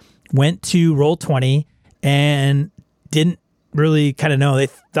 went to Roll20 and didn't really kind of know. They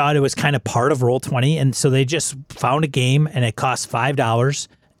thought it was kind of part of Roll20. And so they just found a game and it cost $5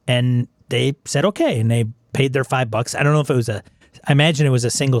 and they said, okay. And they paid their $5. I don't know if it was I imagine it was a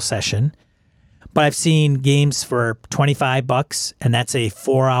single session, but I've seen games for $25 and that's a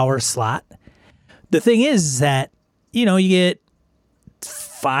 4-hour slot. The thing is that, you get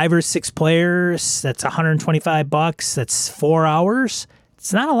 5 or 6 players. That's $125. That's 4 hours.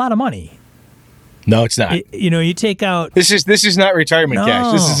 It's not a lot of money. No, it's not. You take out. This is not retirement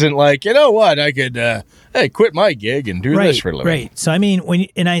cash. This isn't like, you know what, I could quit my gig and do this for a living. Right. So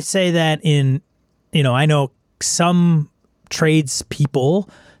and I say that in, I know some trades people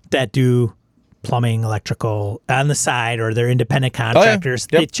that do plumbing, electrical on the side, or they're independent contractors.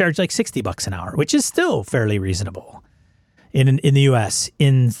 Yep. They charge like $60 an hour, which is still fairly reasonable in the U.S.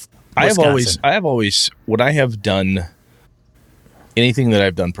 In Wisconsin. I have always when I have done anything that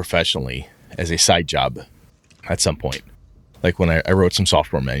I've done professionally as a side job at some point, like when I wrote some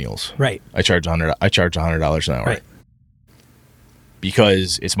software manuals, right? I charge $100 an hour, right?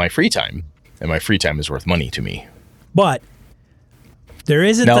 Because it's my free time, and my free time is worth money to me. But there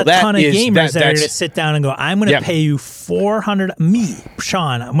isn't a ton of gamers that are going to sit down and go, I'm going to pay you $400. Me,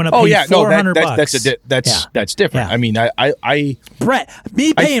 Sean, I'm going to pay you $400. That's different. Yeah. I mean, I Brett,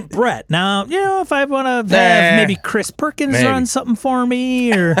 paying Brett. Now, if I want to have maybe Chris Perkins run something for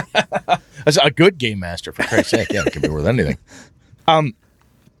me, or as a good game master, for Christ's sake, it could be worth anything.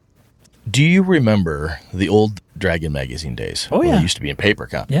 Do you remember the old Dragon magazine days? Oh yeah, it used to be in paper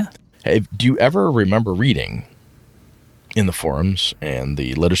copy. Yeah. Hey, do you ever remember reading in the forums and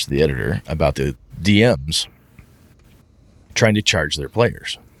the letters to the editor about the DMs trying to charge their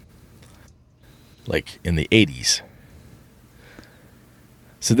players, like in the 80s?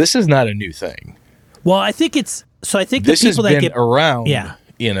 So this is not a new thing. Well, I think this has been around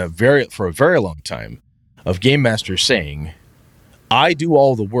for a very long time, of game masters saying, I do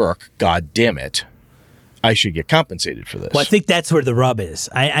all the work, god damn it, I should get compensated for this. Well, I think that's where the rub is.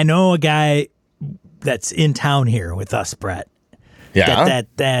 I know a guy that's in town here with us, Brett. Yeah.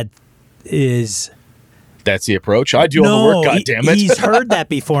 That's the approach. I do all the work, god damn it. He's heard that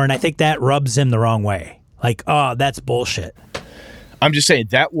before, and I think that rubs him the wrong way. Like, oh, that's bullshit. I'm just saying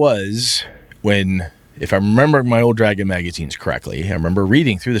that was when, if I remember my old Dragon magazines correctly, I remember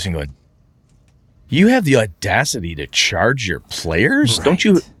reading through this and going, you have the audacity to charge your players? Right.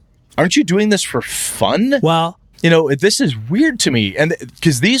 Aren't you doing this for fun? Well, this is weird to me. And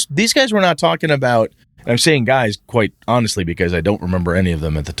because these guys were not talking about, and I'm saying guys quite honestly because I don't remember any of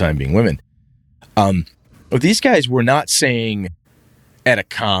them at the time being women. But these guys were not saying at a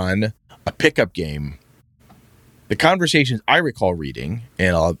con, a pickup game. The conversations I recall reading,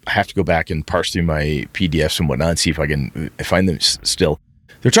 and I'll have to go back and parse through my PDFs and whatnot and see if I can find them still.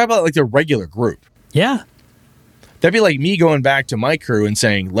 They're talking about like their regular group. Yeah. That'd be like me going back to my crew and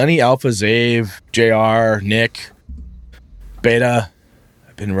saying, Lenny, Alpha, Zave, JR, Nick, Beta,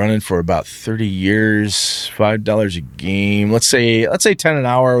 I've been running for about 30 years, $5 a game. Let's say 10 an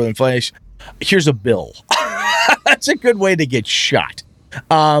hour with inflation. Here's a bill. That's a good way to get shot.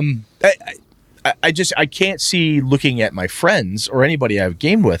 I can't see looking at my friends or anybody I've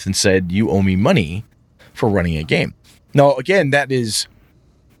gamed with and said, you owe me money for running a game. Now, again, that is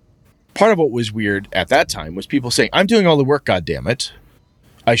part of what was weird at that time was people saying, I'm doing all the work, goddammit.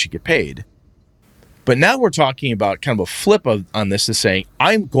 I should get paid. But now we're talking about kind of a flip on this is saying,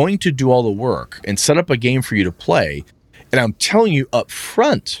 I'm going to do all the work and set up a game for you to play. And I'm telling you up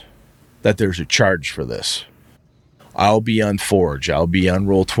front that there's a charge for this. I'll be on Forge. I'll be on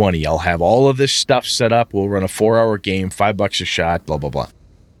Roll20. I'll have all of this stuff set up. We'll run a 4-hour game, $5 a shot, blah, blah, blah.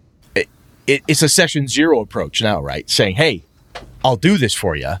 It's a session zero approach now, right? Saying, hey, I'll do this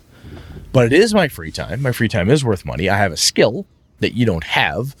for you, but it is my free time. My free time is worth money. I have a skill that you don't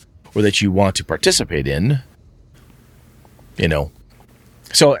have or that you want to participate in,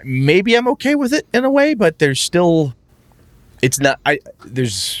 So maybe I'm okay with it in a way, but there's still, it's not, I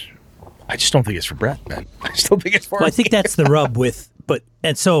just don't think it's for Brett, man. I just don't think it's for Well, I think that's the rub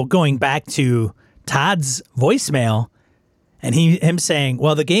and so going back to Todd's voicemail and him saying,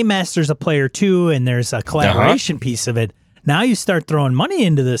 well, the game master's a player too, and there's a collaboration piece of it. Now you start throwing money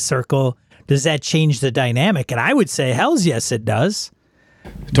into this circle. Does that change the dynamic? And I would say, hells yes, it does.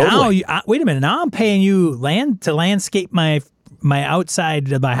 Totally. Now, wait a minute. Now I'm paying you to landscape my my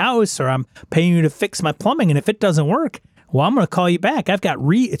outside of my house, or I'm paying you to fix my plumbing, and if it doesn't work, well, I'm going to call you back. I've got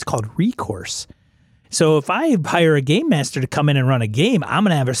it's called recourse. So if I hire a game master to come in and run a game, I'm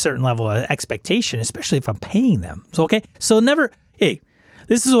going to have a certain level of expectation, especially if I'm paying them. So, okay. So hey,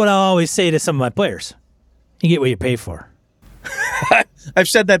 this is what I always say to some of my players. You get what you pay for. I've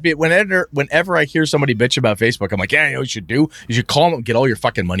said that whenever I hear somebody bitch about Facebook, I'm like, yeah, you know what you should do? You should call them and get all your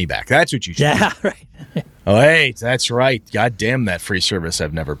fucking money back. That's what you should do. Yeah, right. Oh, hey, that's right. God damn that free service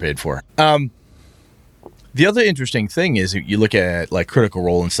I've never paid for. The other interesting thing is you look at like Critical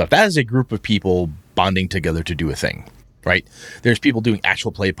Role and stuff. That is a group of people bonding together to do a thing, right? There's people doing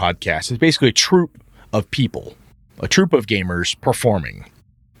actual play podcasts. It's basically a troupe of people, a troupe of gamers performing,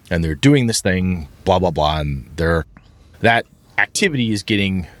 and they're doing this thing, blah, blah, blah, and that activity is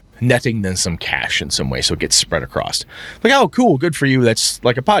netting them some cash in some way, so it gets spread across. Like, oh, cool, good for you. That's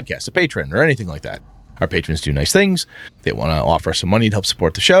like a podcast, a patron, or anything like that. Our patrons do nice things. They want to offer us some money to help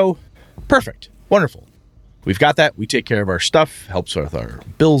support the show. Perfect. Wonderful. We've got that. We take care of our stuff, helps with our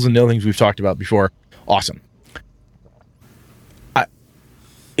bills and the other things we've talked about before. Awesome.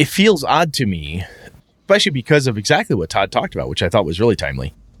 It feels odd to me, especially because of exactly what Todd talked about, which I thought was really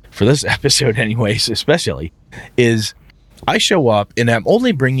timely for this episode anyways, especially, is I show up and I'm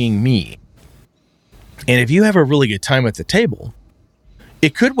only bringing me. And if you have a really good time at the table,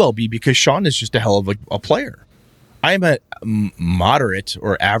 it could well be because Sean is just a hell of a player. I'm a moderate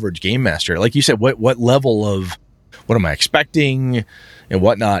or average game master. Like you said, what level of, what am I expecting and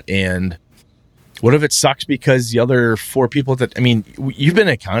whatnot? And what if it sucks because the other four people you've been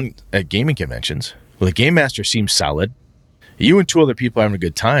at gaming conventions. Well, the game master seems solid. You and two other people are having a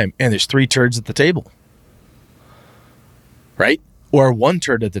good time, and there's 3 turds at the table. Right? Or one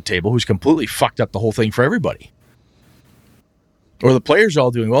turd at the table who's completely fucked up the whole thing for everybody. Or the players are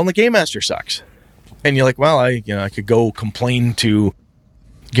all doing well, and the game master sucks. And you're like, well, I could go complain to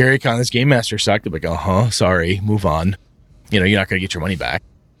Gary Con, this game master sucked. I'm like, sorry, move on. You're not going to get your money back.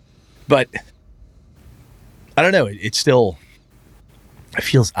 But I don't know. It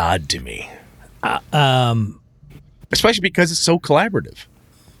feels odd to me. Especially because it's so collaborative.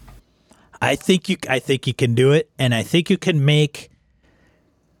 I think you can do it, and I think you can make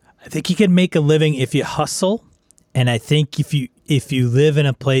a living if you hustle, and I think if you live in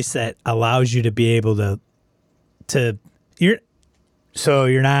a place that allows you to be able to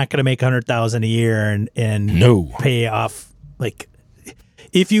you're not going to make $100,000 a year and no. Pay off, like,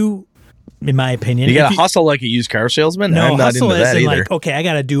 if you, in my opinion, you got to hustle like a used car salesman. No, I'm not hustle into that in either. like, okay, I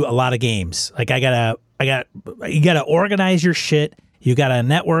got to do a lot of games. Like, you got to organize your shit. You got to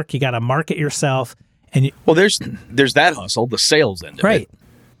network. You got to market yourself. And there's that hustle, the sales end of right. it.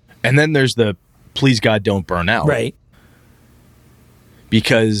 And then there's the please God don't burn out. Right.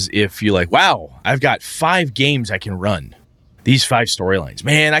 Because if you're like, wow, I've got 5 games I can run. These 5 storylines.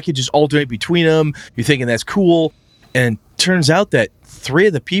 Man, I could just alternate between them. You're thinking that's cool. And turns out that 3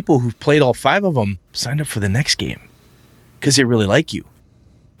 of the people who've played all 5 of them signed up for the next game because they really like you.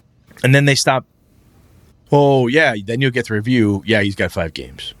 And then they stop. Oh, yeah, then you'll get the review. Yeah, he's got 5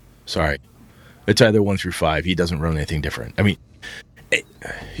 games. Sorry. It's either 1 through 5. He doesn't run anything different. I mean, you're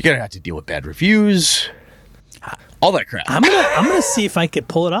going to have to deal with bad reviews. All that crap. I'm gonna see if I could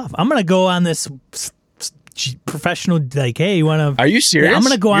pull it off. I'm gonna go on this professional, like, hey, you want to? Are you serious? Yeah, I'm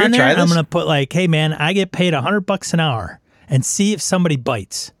gonna go on there. And I'm this? gonna put like, hey, man, I get paid $100 an hour, and see if somebody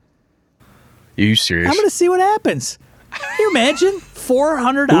bites. Are you serious? I'm gonna see what happens. Can you imagine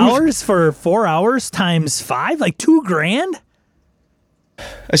 $400 for 4 hours times 5, like $2,000?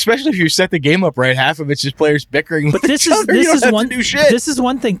 Especially if you set the game up right, half of it's just players bickering. But with each other. This is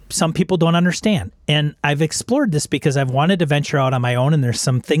one thing some people don't understand, and I've explored this because I've wanted to venture out on my own, and there's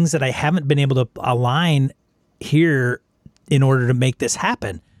some things that I haven't been able to align here in order to make this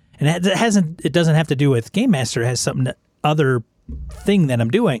happen. And it doesn't have to do with Game Master. It has something other thing that I'm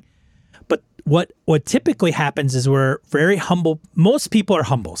doing. But what typically happens is we're very humble. Most people are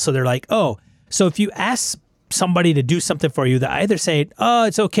humble, so they're like, oh, so if you ask somebody to do something for you, that either say, oh,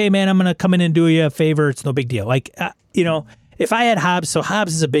 it's okay, man, I'm going to come in and do you a favor. It's no big deal. Like, if I had Hobbs, so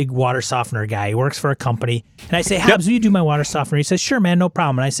Hobbs is a big water softener guy. He works for a company. And I say, Hobbs, will you do my water softener? He says, sure, man, no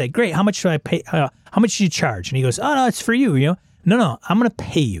problem. And I say, great. How much do I pay? How much do you charge? And he goes, oh, no, it's for you. No, I'm going to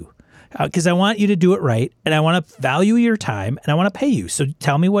pay you because I want you to do it right. And I want to value your time and I want to pay you. So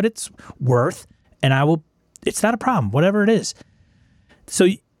tell me what it's worth and I will, it's not a problem, whatever it is. So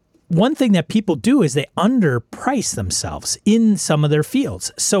one thing that people do is they underprice themselves in some of their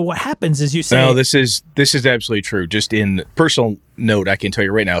fields. So what happens is you say, no, this is absolutely true. Just in personal note, I can tell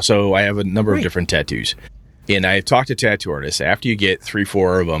you right now. So I have a number of different tattoos, And I talked to tattoo artists. After you get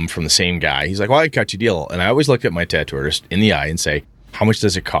 3-4 of them from the same guy, he's like, well, I cut you a deal. And I always look at my tattoo artist in the eye and say, how much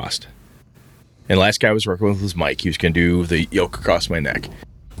does it cost? And last guy I was working with was Mike. He was going to do the yoke across my neck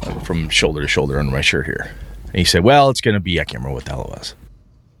from shoulder to shoulder under my shirt here. And he said, well, it's going to be, I can't remember what the hell it was.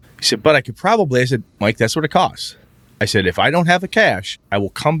 He said, but I could probably, I said, Mike, that's what it costs. I said, if I don't have the cash, I will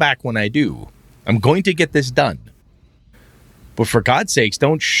come back when I do. I'm going to get this done. But for God's sakes,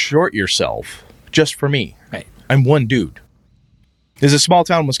 don't short yourself just for me. Right. I'm one dude. There's a small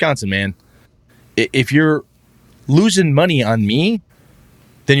town in Wisconsin, man. If you're losing money on me,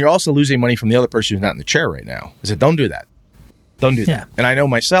 then you're also losing money from the other person who's not in the chair right now. I said, don't do that. Don't do that. And I know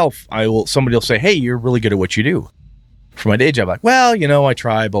myself, somebody will say, hey, you're really good at what you do. For my day job, like, well, I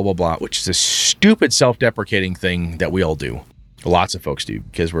try, blah, blah, blah, which is a stupid self-deprecating thing that we all do. Lots of folks do,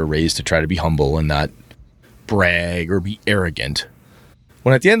 because we're raised to try to be humble and not brag or be arrogant.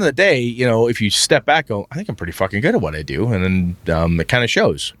 When at the end of the day, if you step back, go, I think I'm pretty fucking good at what I do. And then it kind of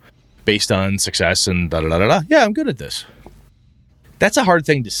shows based on success and da-da-da-da-da. Yeah, I'm good at this. That's a hard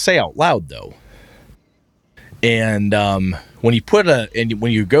thing to say out loud, though. And when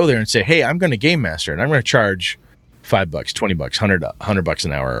you go there and say, hey, I'm going to game master and I'm going to charge $5, $20, $100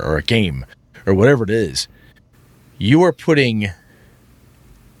 an hour or a game or whatever it is, you are putting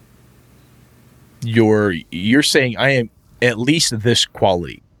you're saying I am at least this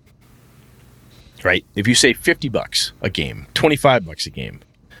quality, right? If you say $50 a game, $25 a game.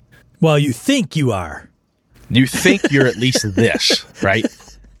 Well, you think you are. You think you're at least this, right?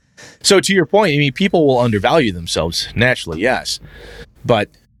 So to your point, I mean, people will undervalue themselves naturally, yes. But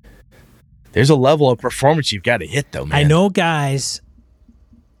there's a level of performance you've got to hit, though, man. I know guys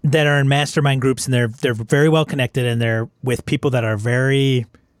that are in mastermind groups, and they're very well connected, and they're with people that are very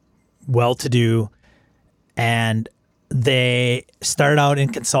well-to-do, and they start out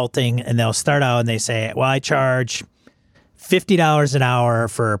in consulting, and they'll start out and they say, well, I charge $50 an hour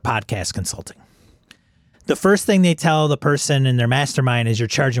for podcast consulting. The first thing they tell the person in their mastermind is you're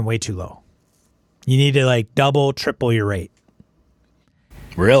charging way too low. You need to double, triple your rate.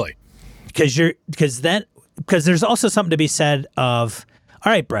 Really? Because there's also something to be said of,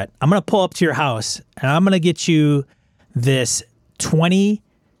 all right, Brett, I'm going to pull up to your house and I'm going to get you this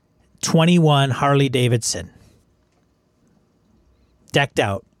 2021 Harley Davidson, decked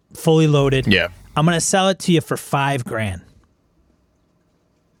out, fully loaded. Yeah. I'm going to sell it to you for $5,000.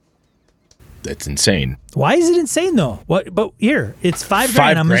 That's insane. Why is it insane though? What? But here, it's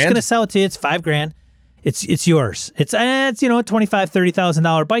 $5,000. I'm just going to sell it to you. It's $5,000. It's yours. It's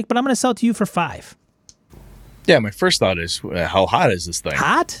 $25,000-$30,000 bike, but I'm going to sell it to you for $5,000. Yeah, my first thought is, how hot is this thing?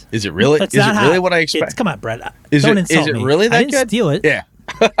 Hot? Is it really? It's is not it really hot. what I expect? Come on, Brett. Is Don't it insult me. really that I didn't good? steal it. Yeah.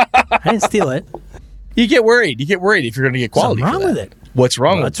 I didn't steal it. You get worried. if you're going to get quality. Something wrong for that. with it. What's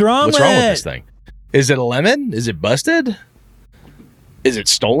wrong? What's wrong with this thing? Is it a lemon? Is it busted? Is it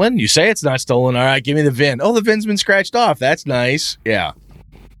stolen? You say it's not stolen. All right, give me the VIN. Oh, the VIN's been scratched off. That's nice. Yeah.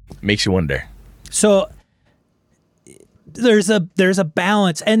 Makes you wonder. So there's a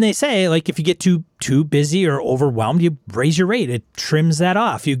balance, and they say if you get too busy or overwhelmed, you raise your rate. It trims that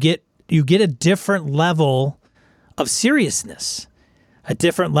off. You get a different level of seriousness, a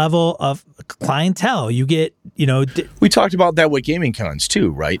different level of clientele. You get we talked about that with gaming cons too,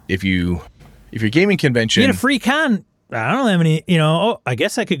 right? If your gaming convention, you get a free con. I don't have any, I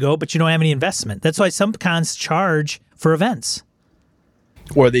guess I could go, but you don't have any investment. That's why some cons charge for events.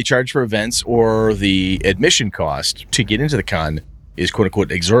 Or they charge for events, or the admission cost to get into the con is quote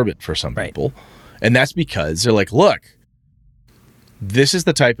unquote exorbitant for some people. And that's because they're like, look, this is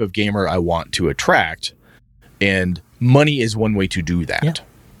the type of gamer I want to attract, and money is one way to do that.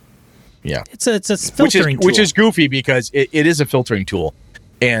 Yeah. It's a filtering tool. Which is goofy because it is a filtering tool.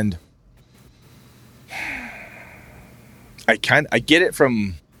 And I get it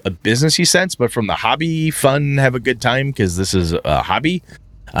from a businessy sense, but from the hobby, fun, have a good time, because this is a hobby.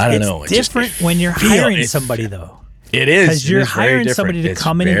 I don't know. It's different when you're hiring somebody, though. It is. Because you're hiring somebody to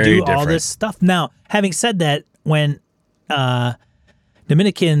come in and do all this stuff. Now, having said that, when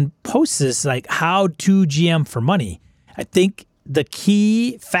Dominican posts this, how to GM for money, I think the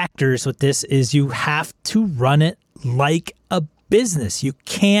key factors with this is you have to run it like a business. You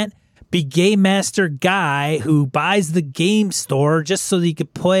can't be game master guy who buys the game store just so that he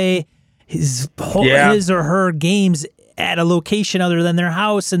could play his or her games at a location other than their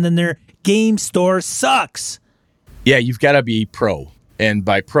house, and then their game store sucks. Yeah, you've got to be pro. And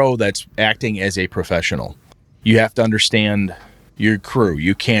by pro, that's acting as a professional. You have to understand your crew.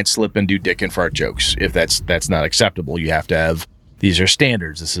 You can't slip and do dick and fart jokes. If that's not acceptable, you have to have, these are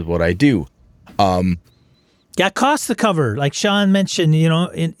standards. This is what I do. Got costs to cover. Like Sean mentioned,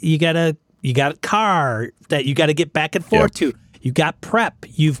 you got to You got a car that you got to get back and forth to. You got prep.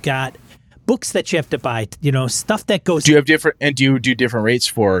 You've got books that you have to buy. Stuff that goes. Do you have do you do different rates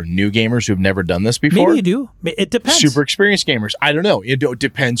for new gamers who've never done this before? Maybe you do. It depends. Super experienced gamers. I don't know. It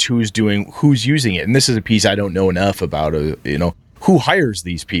depends who's using it. And this is a piece I don't know enough about. Who hires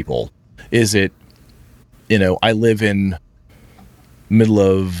these people? Is it, I live in middle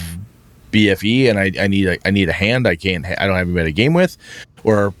of BFE and I need a hand. I don't have anybody to game with,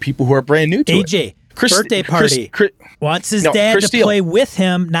 or people who are brand new to AJ, birthday party. Wants his dad to Steele. play with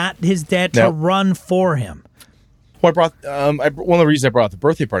him, not his dad to run for him. Well, I brought one of the reasons I brought up the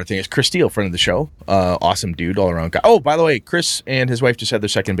birthday party thing is Chris Steele, friend of the show, awesome dude, all around guy. Oh, by the way, Chris and his wife just had their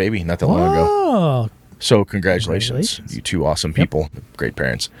second baby not that long ago. Oh, so congratulations, you two awesome people, great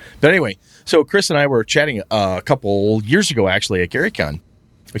parents. But anyway, so Chris and I were chatting a couple years ago, actually, at GaryCon.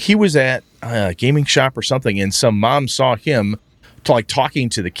 He was at a gaming shop or something, and some mom saw him talking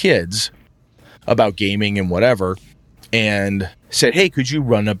to the kids about gaming and whatever, and said, "Hey, could you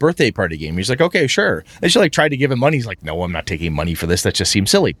run a birthday party game?" He's like, "Okay, sure." And she tried to give him money. He's like, "No, I'm not taking money for this. That just seems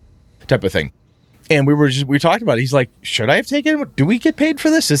silly," type of thing. And we talked about it. He's like, "Should I have taken? Do we get paid for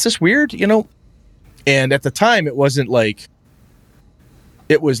this? Is this weird?" And at the time, it wasn't like.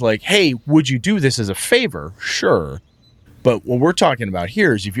 It was like, "Hey, would you do this as a favor?" Sure. But what we're talking about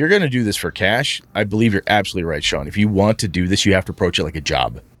here is if you're going to do this for cash, I believe you're absolutely right, Sean. If you want to do this, you have to approach it like a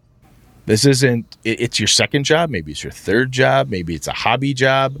job. This isn't, it's your second job. Maybe it's your third job. Maybe it's a hobby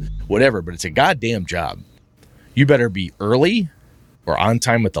job, whatever, but it's a goddamn job. You better be early or on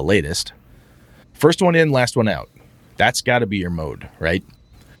time with the latest. First one in, last one out. That's got to be your mode, right?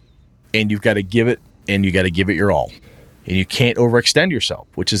 And you've got to give it, and you got to give it your all. And you can't overextend yourself,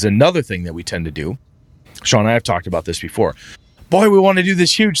 which is another thing that we tend to do. Sean and I have talked about this before. Boy, we want to do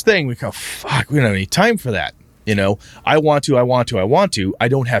this huge thing. We go, fuck, we don't have any time for that. I want to. I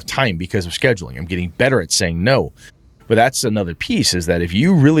don't have time because of scheduling. I'm getting better at saying no. But that's another piece, is that if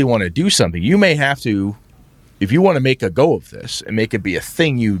you really want to do something, you may have to, if you want to make a go of this and make it be a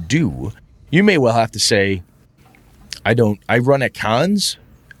thing you do, you may well have to say, I run at cons,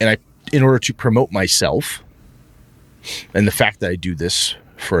 and in order to promote myself and the fact that I do this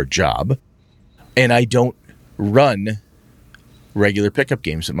for a job, and I don't run regular pickup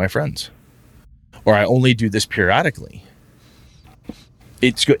games with my friends, or I only do this periodically.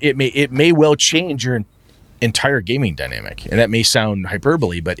 It may well change your entire gaming dynamic, and that may sound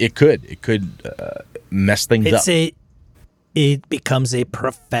hyperbole, but it could mess things up. It becomes a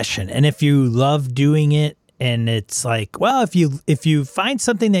profession, and if you love doing it, and it's like, well, if you find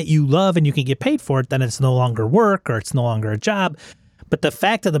something that you love and you can get paid for it, then it's no longer work or it's no longer a job. But the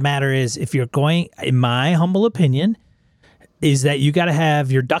fact of the matter is, if you're going, in my humble opinion, is that you got to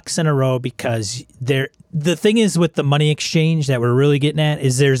have your ducks in a row, because the thing is with the money exchange that we're really getting at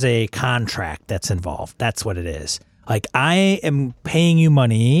is there's a contract that's involved. That's what it is. Like, I am paying you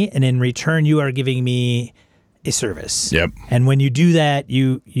money, and in return, you are giving me a service. Yep. And when you do that,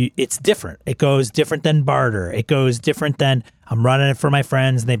 you it's different. It goes different than barter. It goes different than I'm running it for my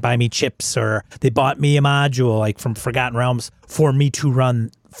friends and they buy me chips, or they bought me a module like from Forgotten Realms for me to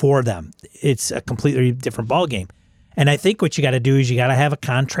run for them. It's a completely different ballgame. And I think what you got to do is you got to have a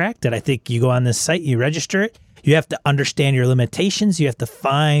contract that I think you go on this site, you register it. You have to understand your limitations. You have to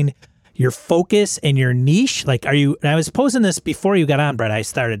find your focus and your niche. Like, and I was posing this before you got on, Brett. I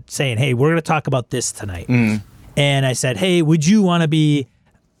started saying, hey, we're going to talk about this tonight. And I said, hey, would you want to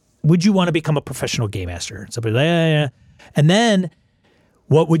become a professional game master? Somebody like, yeah. And then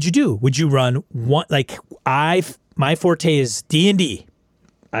what would you do? Would you run one? Like, my forte is D&D.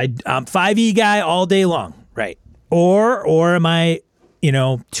 I'm 5e guy all day long, right? Or am I,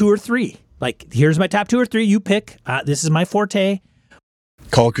 2 or 3? Like, here's my top 2 or 3. You pick. This is my forte.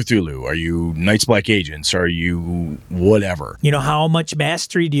 Call of Cthulhu. Are you Knights Black Agents? Are you whatever? How much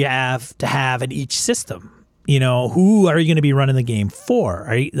mastery do you have to have in each system? Who are you going to be running the game for?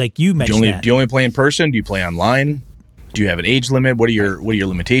 Are you, like you mentioned, do you only play in person? Do you play online? Do you have an age limit? What are your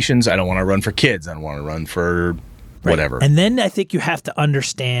limitations? I don't want to run for kids. I don't want to run for whatever. Right. And then I think you have to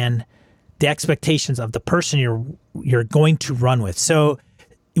understand the expectations of the person you're going to run with. So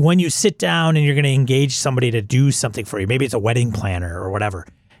when you sit down and you're going to engage somebody to do something for you, maybe it's a wedding planner or whatever,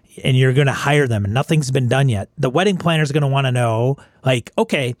 and you're going to hire them and nothing's been done yet, the wedding planner is going to want to know, like,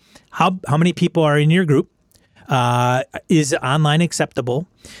 okay, how many people are in your group? Is online acceptable?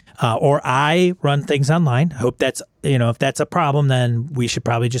 Or I run things online. I hope that's, if that's a problem, then we should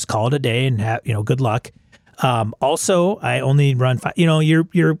probably just call it a day and have, good luck. Also, I only run 5,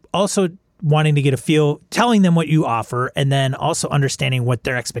 you're also wanting to get a feel, telling them what you offer, and then also understanding what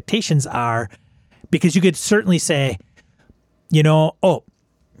their expectations are, because you could certainly say,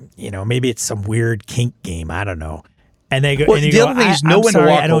 maybe it's some weird kink game. I don't know. And they go, Well, and you the go, other thing is I'm know when to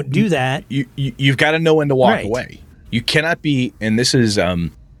sorry, walk I don't do that. You've got to know when to walk Right. away. You cannot be, and this is,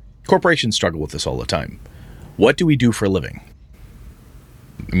 corporations struggle with this all the time. What do we do for a living?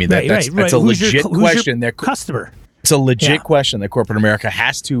 I mean, that's a Who's legit who's question. Your customer. It's a legit Yeah. question that corporate America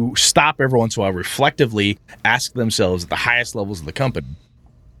has to stop every once in a while, reflectively ask themselves at the highest levels of the company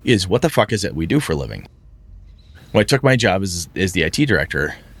is, what the fuck is it we do for a living? When I took my job as the IT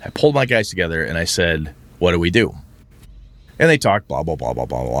director, I pulled my guys together and I said, what do we do? And they talked, blah, blah, blah, blah,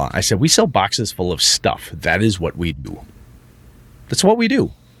 blah, blah. I said, we sell boxes full of stuff. That is what we do. That's what we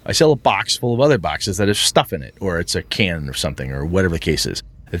do. I sell a box full of other boxes that have stuff in it, or it's a can or something, or whatever the case is.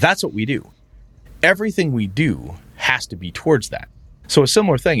 That's what we do. Everything we do has to be towards that. So a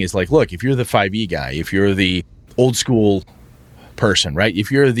similar thing is like, look, if you're the 5e guy, if you're the old school person, right?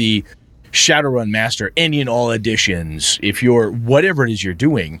 If you're the Shadowrun master, Indian all editions, if you're whatever it is you're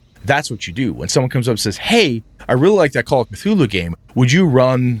doing, that's what you do. When someone comes up and says, hey, I really like that Call of Cthulhu game. Would you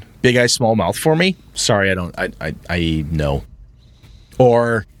run Big Eye Small Mouth for me? Sorry, I no.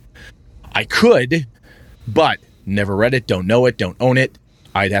 Or I could, but never read it, don't know it, don't own it.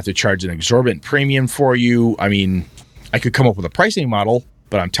 I'd have to charge an exorbitant premium for you. I mean, I could come up with a pricing model,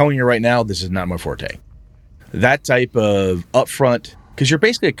 but I'm telling you right now, this is not my forte. That type of upfront, because you're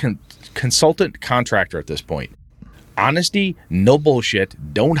basically a consultant contractor at this point. Honesty, no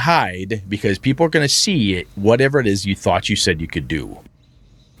bullshit, don't hide, because people are going to see it, whatever it is you thought you said you could do.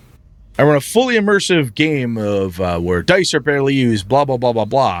 I run a fully immersive game of where dice are barely used, blah, blah, blah, blah,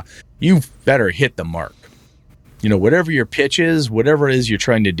 blah. You better hit the mark. Whatever your pitch is, whatever it is you're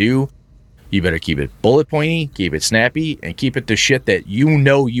trying to do, you better keep it bullet pointy, keep it snappy, and keep it to shit that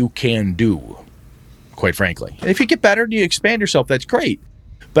you can do, quite frankly. And if you get better and you expand yourself, that's great.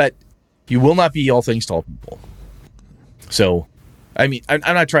 But you will not be all things to all people. So, I mean, I'm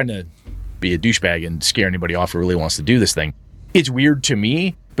not trying to be a douchebag and scare anybody off who really wants to do this thing. It's weird to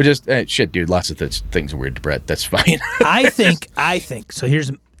me, but just, shit, dude, lots of things are weird to Brett. That's fine. I think, so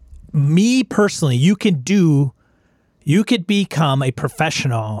here's me personally, you could become a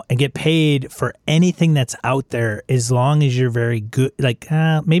professional and get paid for anything that's out there as long as you're very good. Like,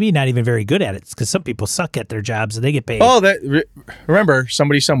 maybe not even very good at it, because some people suck at their jobs and they get paid. Oh, remember,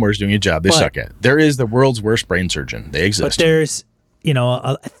 somebody somewhere is doing a job they suck at. There is the world's worst brain surgeon. They exist. But there's,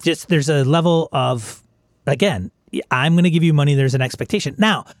 there's a level of, again, I'm going to give you money. There's an expectation.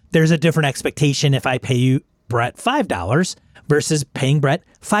 Now, there's a different expectation if I pay you, Brett, $5 versus paying Brett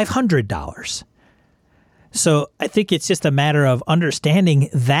 $500. So I think it's just a matter of understanding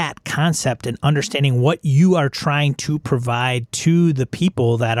that concept and understanding what you are trying to provide to the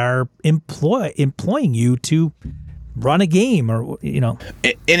people that are employing you to run a game, or And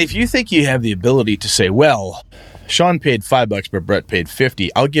if you think you have the ability to say, well, Sean paid $5, but Brett paid $50,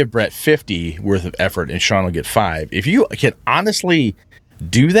 I'll give Brett $50 worth of effort and Sean will get $5. If you can honestly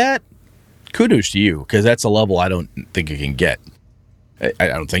do that, kudos to you, because that's a level I don't think you can get. I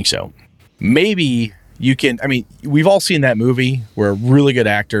don't think so. Maybe you can. I mean, we've all seen that movie where a really good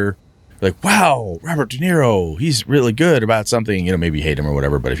actor, like, wow, Robert De Niro, he's really good about something. Maybe you hate him or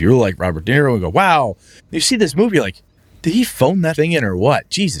whatever, but if you really like Robert De Niro and go, wow, you see this movie, like, did he phone that thing in or what?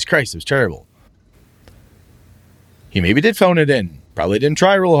 Jesus Christ, it was terrible. He maybe did phone it in. Probably didn't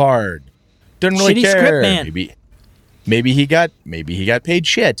try real hard. Didn't really Shitty care. Script man. Maybe he got paid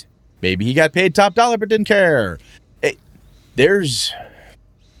shit. Maybe he got paid top dollar but didn't care. There's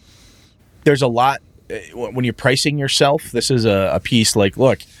a lot when you're pricing yourself. This is a piece like,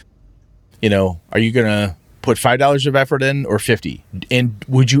 look, are you gonna put $5 of effort in or $50? And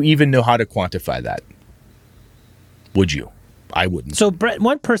would you even know how to quantify that? Would you? I wouldn't. So, Brett,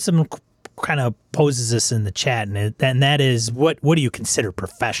 one person kind of poses this in the chat, and that is, what do you consider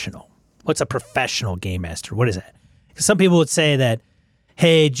professional? What's a professional game master? What is that? Because some people would say that,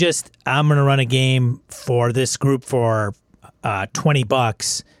 hey, I'm going to run a game for this group for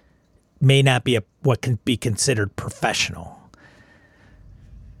 $20 may not be what can be considered professional.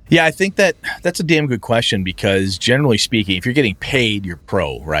 Yeah, I think that's a damn good question, because generally speaking, if you're getting paid, you're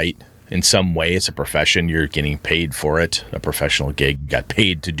pro, right? In some way, it's a profession. You're getting paid for it. A professional gig, you got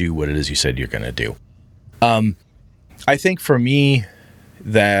paid to do what it is you said you're going to do. I think for me,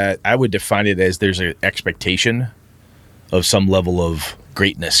 that I would define it as there's an expectation of some level of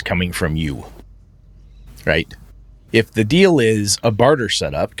greatness coming from you, right? If the deal is a barter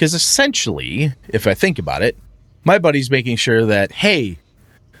setup, because essentially, if I think about it, my buddy's making sure that, hey,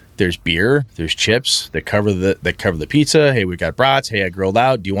 there's beer, there's chips that cover the pizza. Hey, we got brats. Hey, I grilled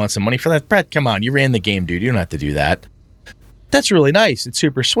out. Do you want some money for that? Brett, come on, you ran the game, dude. You don't have to do that. That's really nice. It's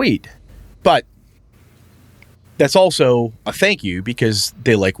super sweet. But that's also a thank you because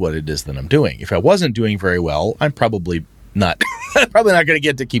they like what it is that I'm doing. If I wasn't doing very well, I'm probably not probably not going to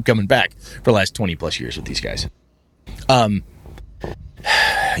get to keep coming back for the last 20 plus years with these guys. You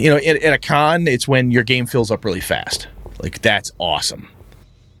know, at a con, it's when your game fills up really fast. Like, that's awesome.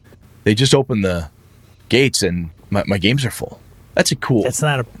 They just open the gates and my games are full. That's a cool. That's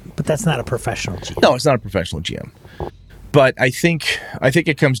not a professional GM. No, it's not a professional GM. But I think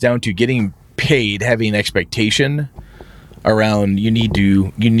it comes down to getting paid, having an expectation around you need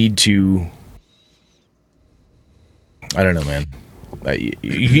to I don't know, man.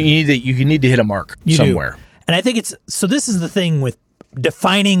 You need to hit a mark somewhere. And I think this is the thing with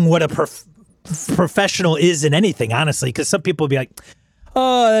defining what a professional is in anything, honestly, because some people will be like,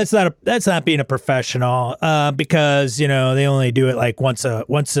 oh, that's not being a professional because, you know, they only do it like once a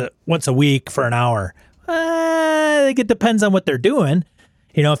week for an hour. I think it depends on what they're doing.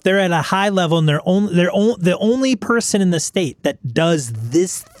 You know, if they're at a high level and they're the only person in the state that does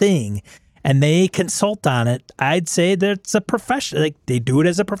this thing and they consult on it, I'd say that it's a profession. Like, they do it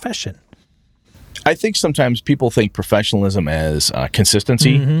as a profession. I think sometimes people think professionalism as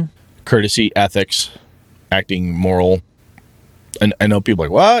consistency, courtesy, ethics, acting moral. And I know people are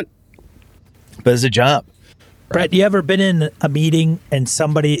like, what? But it's a job. Brett, you ever been in a meeting and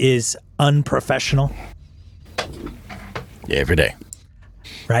somebody is unprofessional? Yeah, every day.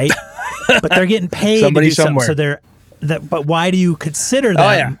 Right? But they're getting paid Somebody to do somewhere. something. So but why do you consider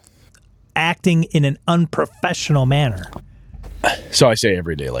them acting in an unprofessional manner? So I say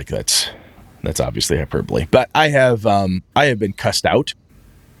every day, like that's obviously hyperbole. But I have been cussed out,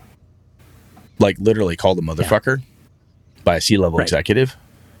 like literally called a motherfucker by a C-level executive.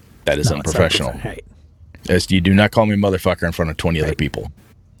 That is unprofessional. Right. As you do not call me motherfucker in front of 20 other people.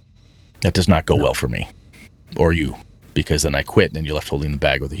 That does not go well for me or you, because then I quit and then you're left holding the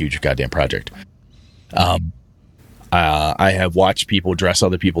bag with a huge goddamn project. I have watched people dress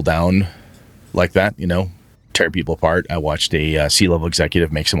other people down like that, you know, tear people apart. I watched a C-level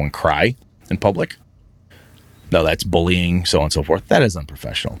executive make someone cry in public. No, that's bullying, so on and so forth. That is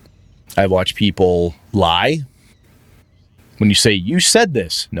unprofessional. I've watched people lie. When you say, you said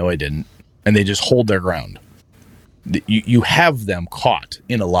this, no, I didn't, and they just hold their ground. You have them caught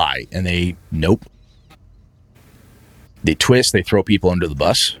in a lie, and nope. They twist, they throw people under the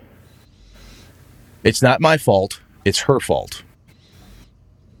bus. It's not my fault, it's her fault.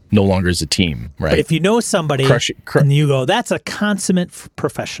 No longer is a team, right? But if you know somebody and you go, that's a consummate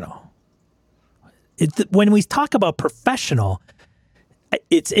professional. When we talk about professional,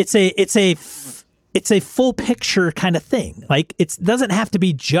 it's a full picture kind of thing. Like, it doesn't have to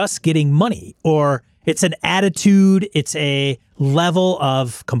be just getting money, or it's an attitude. It's a level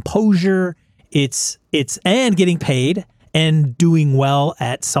of composure. It's and getting paid and doing well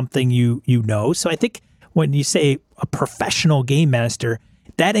at something you know. So I think when you say a professional game master,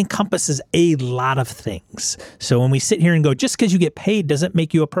 that encompasses a lot of things. So when we sit here and go, just because you get paid doesn't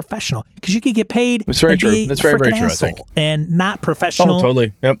make you a professional, because you could get paid. That's very true. That's very, very true, I think. And not professional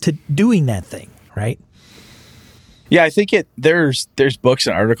totally. Yep. to doing that thing, right? Yeah, I think there's books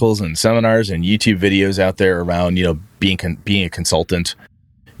and articles and seminars and YouTube videos out there around, you know, being a consultant.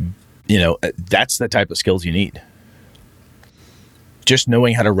 You know, that's the type of skills you need. Just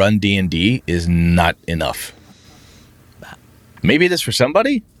knowing how to run D&D is not enough. Maybe it is for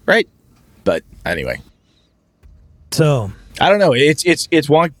somebody, right? But anyway. So I don't know. It's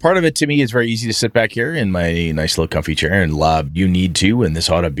one part of it. To me, it's very easy to sit back here in my nice little comfy chair and lob, you need to, and this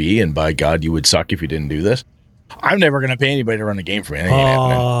ought to be, and by God, you would suck if you didn't do this. I'm never going to pay anybody to run a game for me. That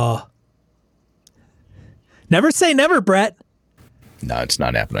ain't happening. Never say never, Brett. No, it's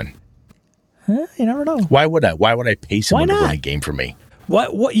not happening. You never know. Why would I? Why would I pay someone to run a game for me?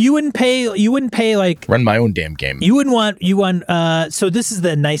 What you wouldn't pay like run my own damn game. You want so this is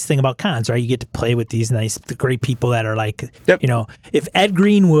the nice thing about cons, right? You get to play with these great people that are like, you know, if Ed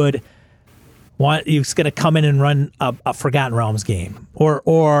Greenwood he's going to come in and run a Forgotten Realms game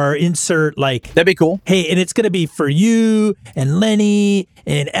or insert like, that'd be cool. Hey, and it's going to be for you and Lenny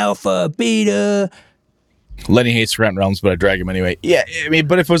and Alpha, Beta. Lenny hates Forgotten Realms, but I drag him anyway. Yeah, I mean,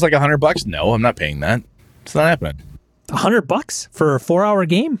 but if it was like $100, no, I'm not paying that. It's not happening. $100 for a 4-hour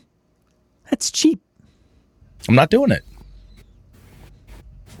game? That's cheap. I'm not doing it.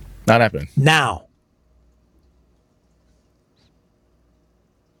 Not happening. Now.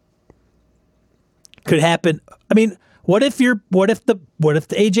 Could happen. I mean, what if the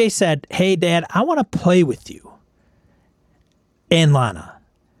AJ said, "Hey Dad, I want to play with you." And Lana.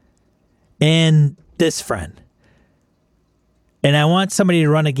 And this friend. And I want somebody to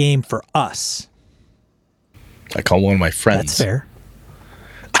run a game for us. I call one of my friends. That's fair.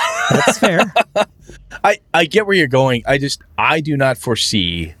 That's fair. I get where you're going. I do not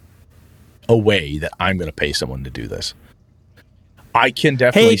foresee a way that I'm going to pay someone to do this. I can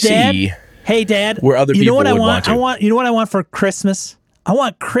definitely see. Hey, Dad. Where other people would want to. You know what I want for Christmas? I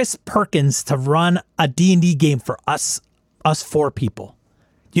want Chris Perkins to run a D&D game for us 4 people.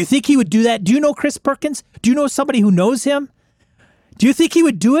 Do you think he would do that? Do you know Chris Perkins? Do you know somebody who knows him? Do you think he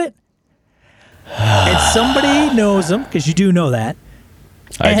would do it? And somebody knows him, because you do know that.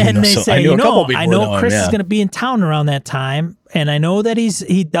 And they say, I know Chris is going to be in town around that time, and I know that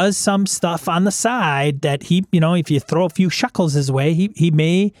he does some stuff on the side that he, if you throw a few shekels his way, he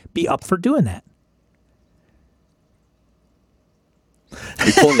may be up for doing that.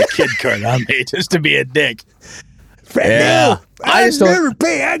 You're pulling the kid card on me just to be a dick. No, I just never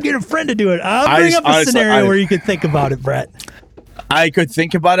pay. I get a friend to do it. I'll bring up a scenario where you could think about it, Brett. I could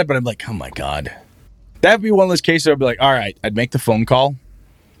think about it, but I'm like, oh my God. That'd be one of those cases where I'd be like, all right, I'd make the phone call,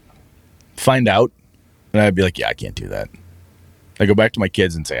 find out, and I'd be like, yeah, I can't do that. I go back to my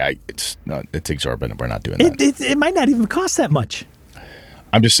kids and say, it's exorbitant. We're not doing that. It might not even cost that much.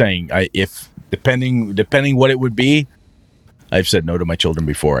 I'm just saying, if depending what it would be, I've said no to my children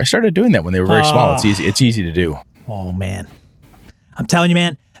before. I started doing that when they were very small. It's easy to do. Oh man, I'm telling you,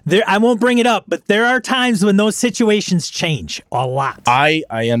 man. I won't bring it up, but there are times when those situations change a lot. I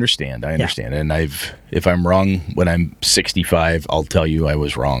understand. And if I'm wrong when I'm 65, I'll tell you I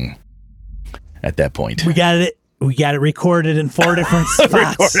was wrong at that point. We got it recorded in 4 different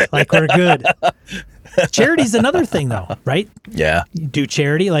spots. Like we're good. Charity's another thing though, right? Yeah. You do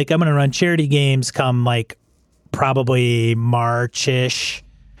charity. Like I'm going to run charity games come like probably March-ish.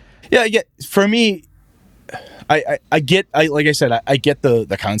 Yeah, for me, I get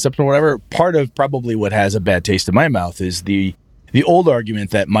the concept or whatever. Part of probably what has a bad taste in my mouth is the old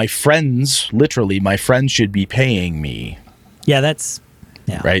argument that my friends should be paying me. Yeah,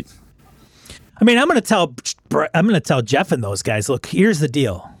 right. I mean, I'm going to tell Jeff and those guys, look, here's the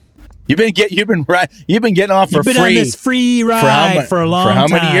deal. You've been getting off for free. You've been on this free ride for a long time.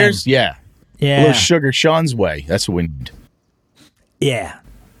 For how many years? Yeah. Yeah. A little sugar Sean's way. That's what we need. Yeah.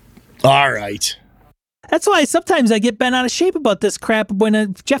 All right. That's why sometimes I get bent out of shape about this crap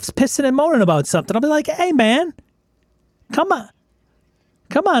when Jeff's pissing and moaning about something. I'll be like, hey, man, come on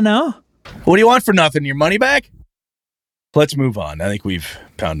now. What do you want for nothing? Your money back? Let's move on. I think we've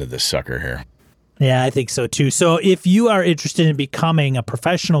pounded this sucker here. Yeah, I think so too. So if you are interested in becoming a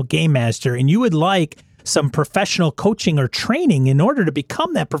professional game master and you would like some professional coaching or training in order to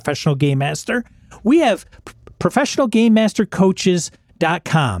become that professional game master, we have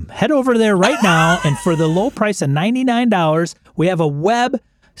professionalgamemastercoaches.com. Head over there right now, and for the low price of $99, we have a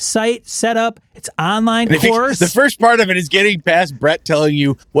website set up. It's online course. The first part of it is getting past Brett telling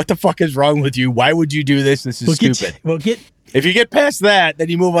you what the fuck is wrong with you. Why would you do this? This is stupid. If you get past that, then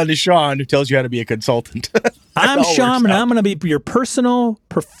you move on to Sean, who tells you how to be a consultant. I'm Sean, and I'm going to be your personal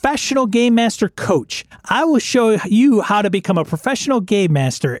professional game master coach. I will show you how to become a professional game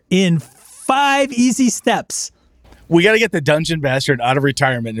master in 5 easy steps. We got to get the dungeon bastard out of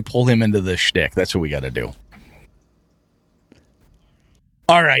retirement and pull him into this shtick. That's what we got to do.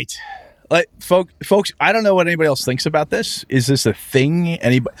 All right. Folks, I don't know what anybody else thinks about this. Is this a thing?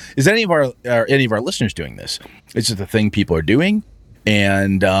 Is any of our listeners doing this? Is this a thing people are doing?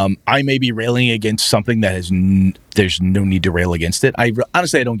 And I may be railing against something that there's no need to rail against it.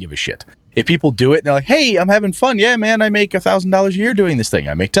 Honestly, I don't give a shit. If people do it, and they're like, hey, I'm having fun. Yeah, man, I make $1,000 a year doing this thing.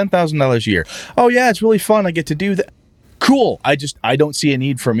 I make $10,000 a year. Oh, yeah, it's really fun. I get to do that. Cool. I don't see a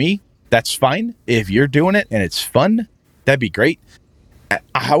need for me. That's fine. If you're doing it and it's fun, that'd be great.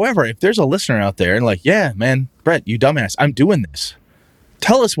 However, if there's a listener out there and like, yeah, man, Brett, you dumbass, I'm doing this.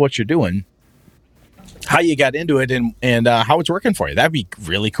 Tell us what you're doing, how you got into it, and how it's working for you. That'd be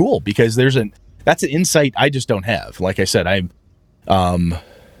really cool, because that's an insight I just don't have. Like I said,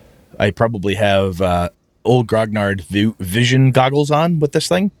 I probably have old grognard vision goggles on with this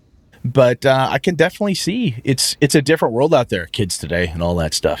thing, but I can definitely see it's a different world out there, kids today and all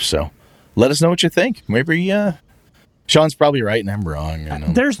that stuff. So let us know what you think. Maybe Sean's probably right and I'm wrong.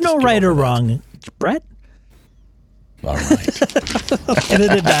 There's no right or wrong, Brett. All right. And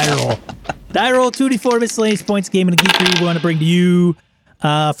then a die roll. Die roll 2d4 miscellaneous points, game and a geekery we want to bring to you.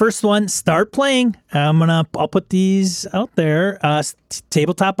 First one, start playing. I'll put these out there.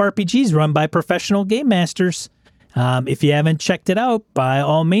 Tabletop RPGs run by professional game masters. If you haven't checked it out, by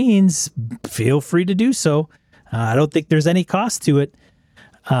all means, feel free to do so. I don't think there's any cost to it.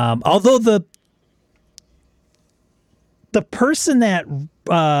 Although the person that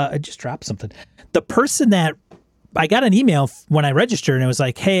I just dropped something. The person that I got an email when I registered, and it was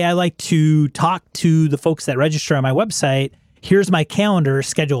like, hey, I like to talk to the folks that register on my website. here's my calendar,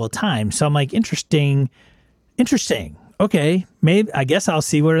 schedule a time. So I'm like, interesting. Okay, maybe I guess I'll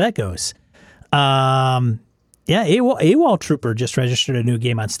see where that goes. Yeah, AWOL Trooper just registered a new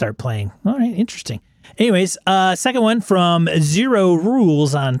game on Start Playing. All right, interesting. Anyways, second one from Zero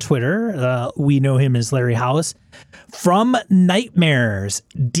Rules on Twitter. We know him as Larry Hollis. From Nightmares,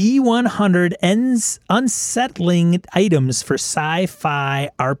 D100 ends unsettling items for sci-fi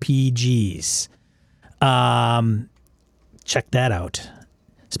RPGs. Check that out.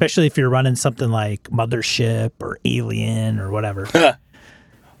 Especially if you're running something like Mothership or Alien or whatever.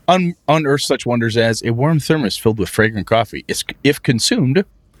 Unearth such wonders as a warm thermos filled with fragrant coffee. If consumed,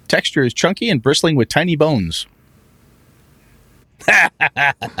 texture is chunky and bristling with tiny bones.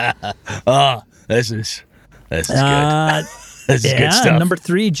 Oh, this is good. This is good stuff. Number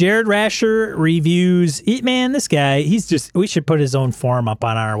 3, Jared Rasher reviews. This guy, we should put his own form up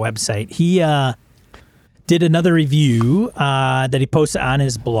on our website. He did another review that he posted on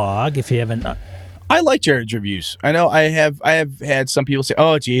his blog. If you haven't, I like Jared's reviews. I know I have had some people say,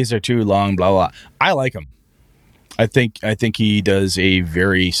 "Oh, geez, they're too long." Blah blah. I like him. I think he does a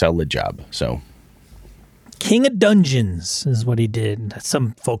very solid job. So, King of Dungeons is what he did.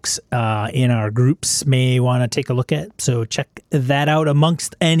 Some folks in our groups may want to take a look at. So check that out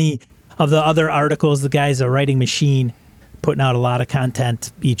amongst any of the other articles. The guy's a writing machine, putting out a lot of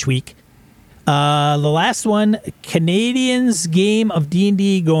content each week. The last one, Canadians game of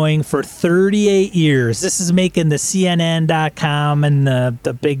D&D going for 38 years. This is making the CNN.com and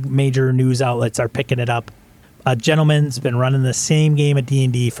the big major news outlets are picking it up. A gentleman's been running the same game of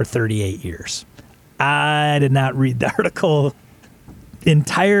D&D for 38 years. I did not read the article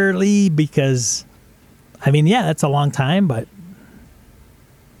entirely because, that's a long time, but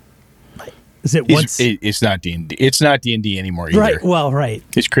is it once? It's not D&D. It's not D&D anymore either. Right. Well, right.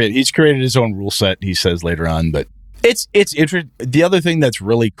 He's created his own rule set. He says later on, but it's interesting. The other thing that's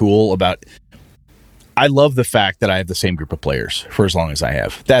really cool about, I love the fact that I have the same group of players for as long as I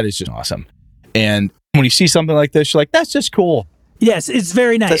have. That is just awesome. And when you see something like this, you're like, that's just cool. Yes, it's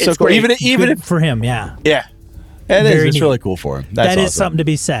very nice. That's so cool. Great. Even if for him, yeah. Yeah. It's really cool for him. That's awesome. Is something to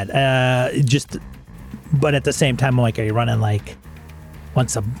be said. But at the same time, are you running like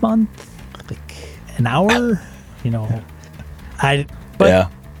once a month? An hour,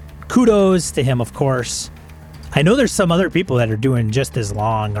 kudos to him, of course. I know there's some other people that are doing just as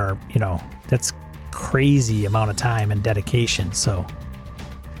long, or that's crazy amount of time and dedication. So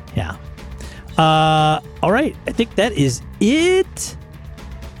yeah. All right, I think that is it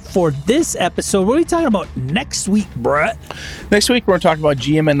for this episode. What are we talking about next week, Brett? Next week we're talking about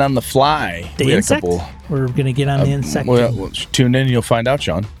GMing on the fly. The insect? We're going to get on the insect. Well, tune in and you'll find out,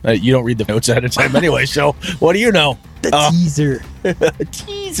 Sean. You don't read the notes ahead of time anyway, so what do you know? The teaser.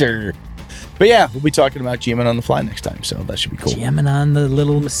 Teaser. But yeah, we'll be talking about GMing on the fly next time, so that should be cool. GMing on the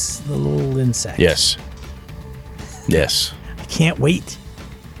little insect. Yes. I can't wait.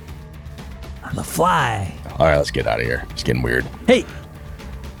 On the fly. All right, let's get out of here. It's getting weird. Hey,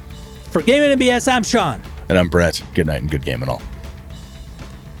 for Gaming and BS, I'm Sean. And I'm Brett. Good night and good game and all.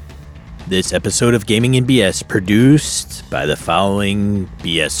 This episode of Gaming and BS produced by the following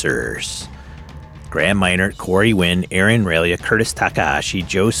BSers. Graham Meinert, Corey Wynn, Aaron Ralia, Curtis Takahashi,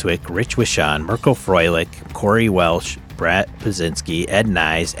 Joe Swick, Rich Wishon, Mirko Froelich, Corey Welsh, Brett Pazinski, Ed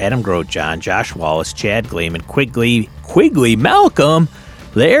Nyes, Adam Grosjean, Josh Wallace, Chad Gleeman, Quigley Malcolm,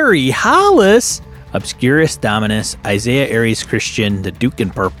 Larry Hollis, Obscurus Dominus, Isaiah Aries Christian, The Duke in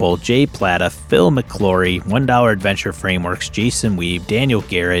Purple, Jay Plata, Phil McClory, $1 Adventure Frameworks, Jason Weeb, Daniel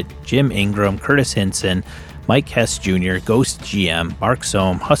Garrett, Jim Ingram, Curtis Hinson, Mike Hess Jr., Ghost GM, Mark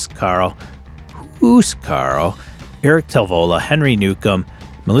Sohm, Who's Carl, Eric Telvola, Henry Newcomb,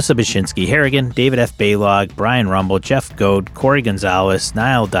 Melissa Bashinsky, Harrigan, David F. Baylog, Brian Rumble, Jeff Goad, Corey Gonzalez,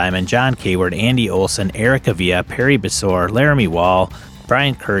 Niall Diamond, John Kayward, Andy Olson, Eric Avia, Perry Besor, Laramie Wall,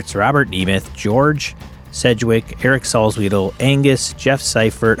 Brian Kurtz, Robert Nemeth, George Sedgwick, Eric Salzwedel, Angus, Jeff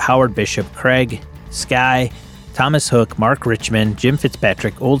Seifert, Howard Bishop, Craig, Sky, Thomas Hook, Mark Richmond, Jim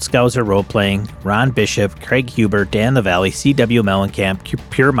Fitzpatrick, Old Scouser Roleplaying, Ron Bishop, Craig Huber, Dan the Valley, C.W. Mellencamp,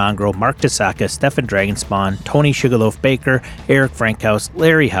 Pure Mongrel, Mark Tasaka, Stefan Dragonspawn, Tony Sugarloaf Baker, Eric Frankhouse,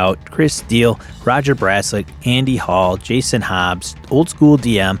 Larry Hout, Chris Steele, Roger Braslick, Andy Hall, Jason Hobbs, Old School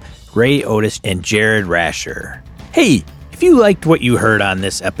DM, Ray Otis, and Jared Rasher. Hey, if you liked what you heard on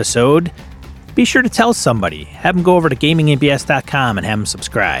this episode, be sure to tell somebody. Have them go over to gamingandbs.com and have them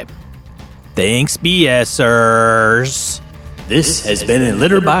subscribe. Thanks, BSers. This has been a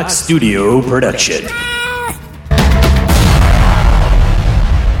Litterbox Studio production.